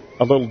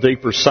little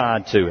deeper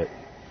side to it.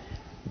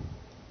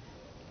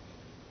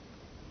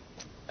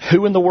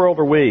 Who in the world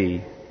are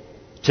we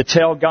to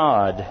tell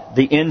God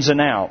the ins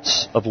and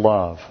outs of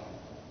love?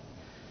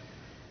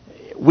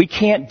 We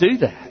can't do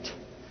that.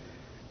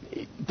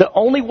 The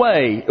only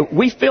way,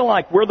 we feel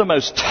like we're the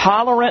most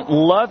tolerant,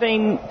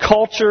 loving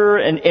culture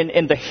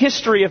in the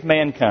history of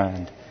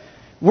mankind.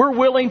 We're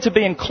willing to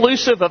be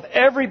inclusive of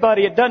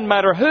everybody. It doesn't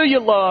matter who you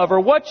love or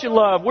what you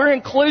love. We're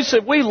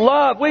inclusive. We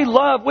love.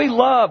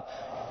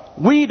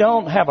 We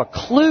don't have a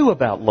clue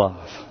about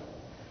love.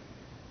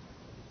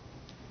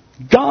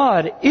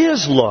 God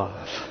is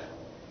love.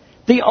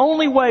 The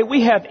only way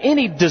we have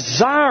any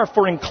desire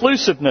for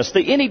inclusiveness,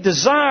 any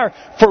desire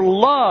for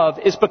love,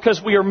 is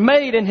because we are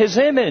made in His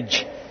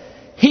image.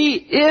 He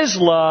is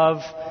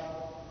love,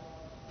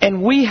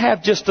 and we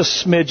have just a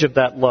smidge of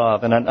that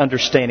love and an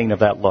understanding of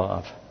that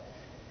love.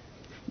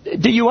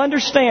 Do you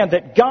understand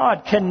that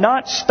God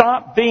cannot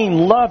stop being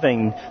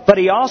loving, but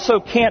He also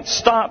can't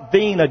stop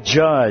being a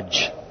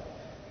judge?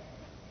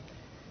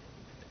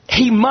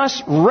 He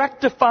must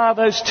rectify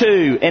those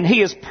two, and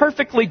He is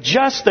perfectly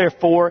just,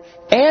 therefore,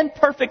 and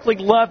perfectly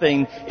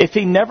loving if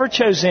He never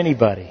chose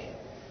anybody.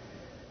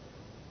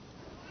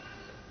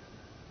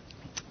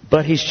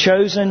 But He's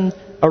chosen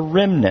a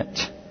remnant,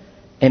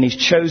 and He's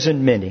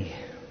chosen many.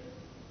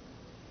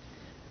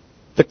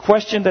 The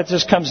question that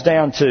this comes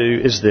down to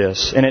is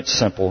this, and it's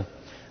simple.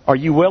 Are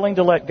you willing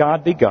to let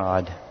God be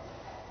God,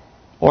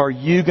 or are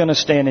you going to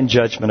stand in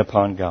judgment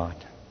upon God?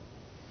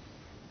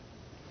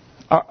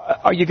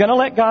 Are you going to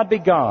let God be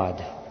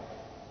God,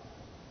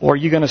 or are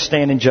you going to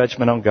stand in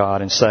judgment on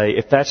God and say,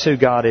 if that's who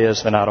God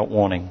is, then I don't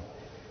want Him?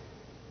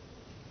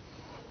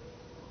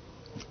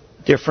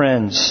 Dear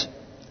friends,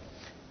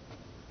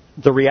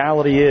 the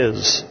reality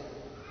is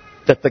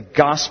that the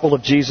gospel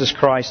of Jesus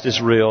Christ is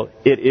real.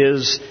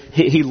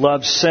 He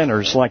loves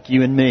sinners like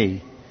you and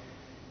me.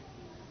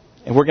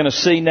 And we're going to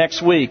see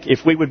next week,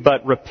 if we would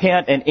but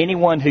repent, and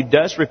anyone who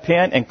does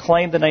repent and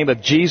claim the name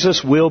of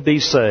Jesus will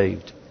be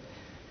saved.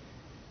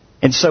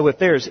 And so if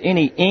there's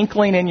any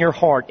inkling in your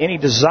heart, any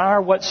desire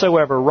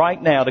whatsoever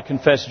right now to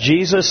confess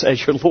Jesus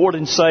as your Lord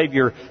and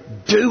Savior,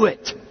 do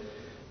it.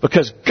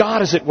 Because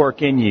God is at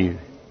work in you.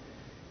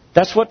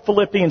 That's what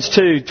Philippians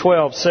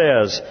 2:12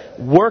 says.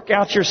 Work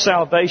out your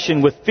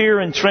salvation with fear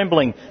and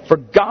trembling, for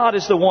God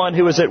is the one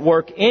who is at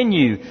work in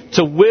you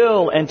to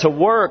will and to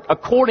work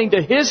according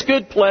to His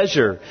good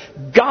pleasure.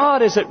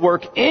 God is at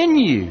work in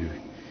you.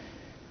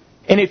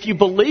 And if you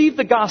believe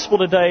the gospel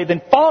today,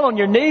 then fall on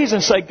your knees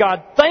and say,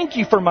 God, thank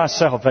you for my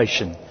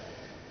salvation.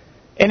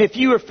 And if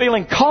you are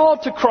feeling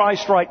called to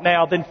Christ right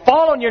now, then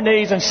fall on your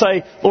knees and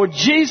say, Lord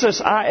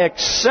Jesus, I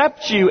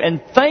accept you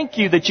and thank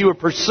you that you are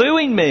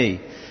pursuing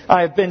me.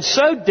 I have been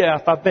so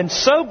deaf. I've been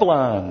so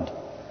blind.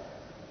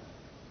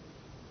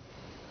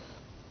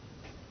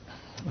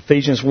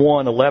 Ephesians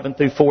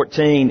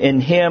 1:11-14.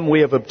 In Him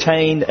we have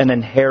obtained an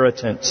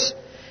inheritance,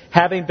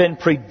 having been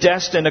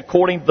predestined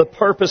according to the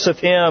purpose of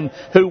Him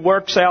who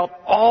works out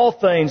all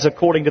things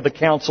according to the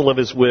counsel of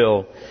His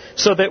will,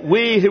 so that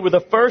we who were the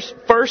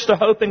first to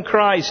hope in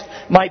Christ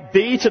might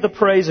be to the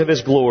praise of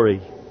His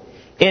glory.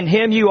 In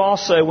Him you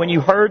also, when you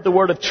heard the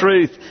word of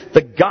truth,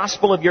 the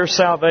gospel of your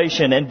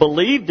salvation, and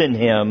believed in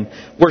Him,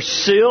 were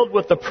sealed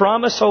with the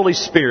promised Holy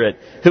Spirit,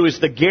 who is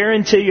the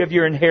guarantee of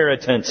your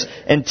inheritance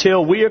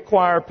until we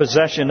acquire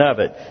possession of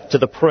it to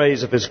the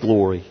praise of His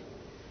glory.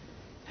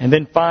 And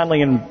then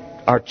finally in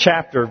our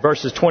chapter,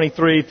 verses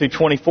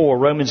 23-24,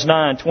 Romans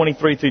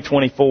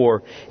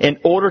 9:23-24, in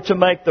order to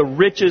make the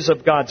riches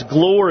of God's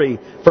glory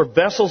for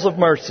vessels of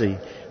mercy,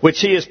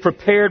 which He has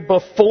prepared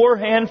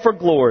beforehand for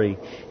glory,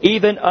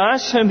 even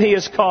us whom He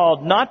has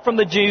called, not from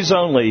the Jews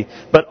only,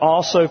 but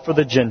also for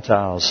the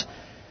Gentiles.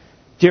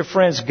 Dear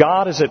friends,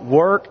 God is at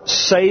work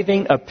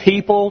saving a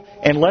people,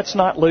 and let's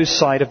not lose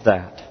sight of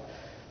that.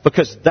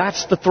 Because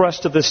that's the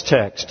thrust of this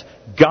text.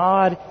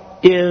 God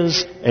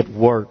is at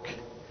work.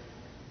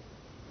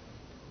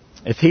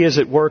 If He is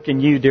at work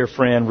in you, dear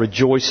friend,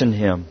 rejoice in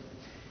Him.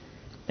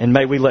 And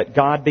may we let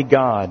God be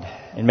God,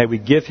 and may we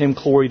give Him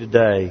glory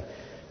today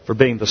for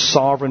being the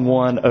sovereign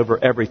one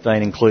over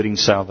everything, including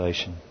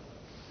salvation.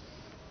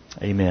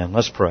 Amen.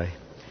 Let's pray.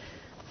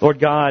 Lord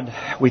God,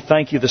 we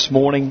thank You this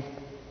morning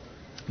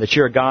that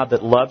You're a God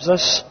that loves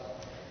us,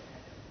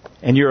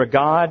 and You're a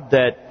God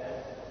that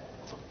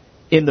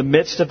in the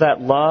midst of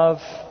that love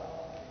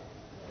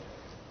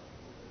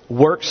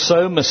works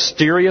so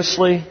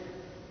mysteriously,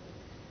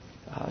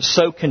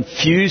 so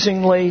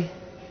confusingly,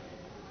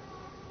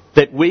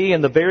 that we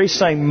in the very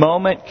same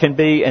moment can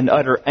be in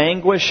utter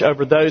anguish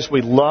over those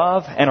we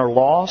love and are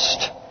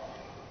lost,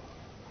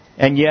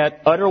 and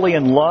yet utterly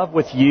in love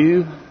with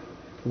You,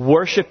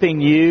 worshiping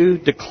You,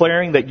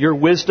 declaring that Your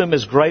wisdom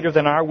is greater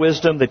than our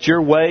wisdom, that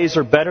Your ways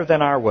are better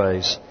than our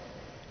ways.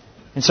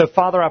 And so,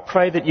 Father, I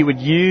pray that You would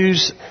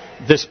use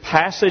this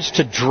passage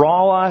to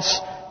draw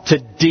us to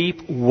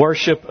deep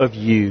worship of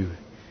You,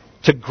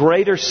 to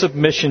greater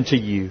submission to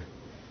You.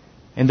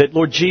 And that,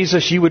 Lord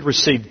Jesus, You would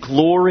receive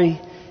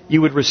glory,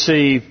 You would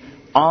receive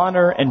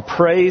honor and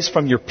praise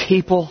from Your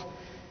people.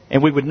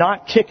 And we would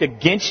not kick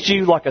against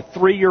You like a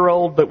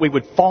 3-year-old, but we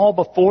would fall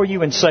before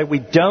You and say, we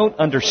don't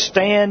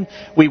understand.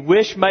 We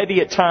wish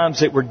maybe at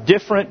times it were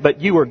different, but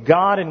You are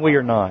God and we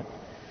are not.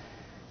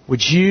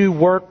 Would You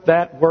work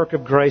that work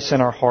of grace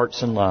in our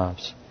hearts and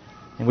lives?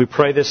 And we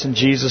pray this in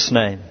Jesus'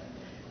 name.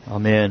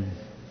 Amen.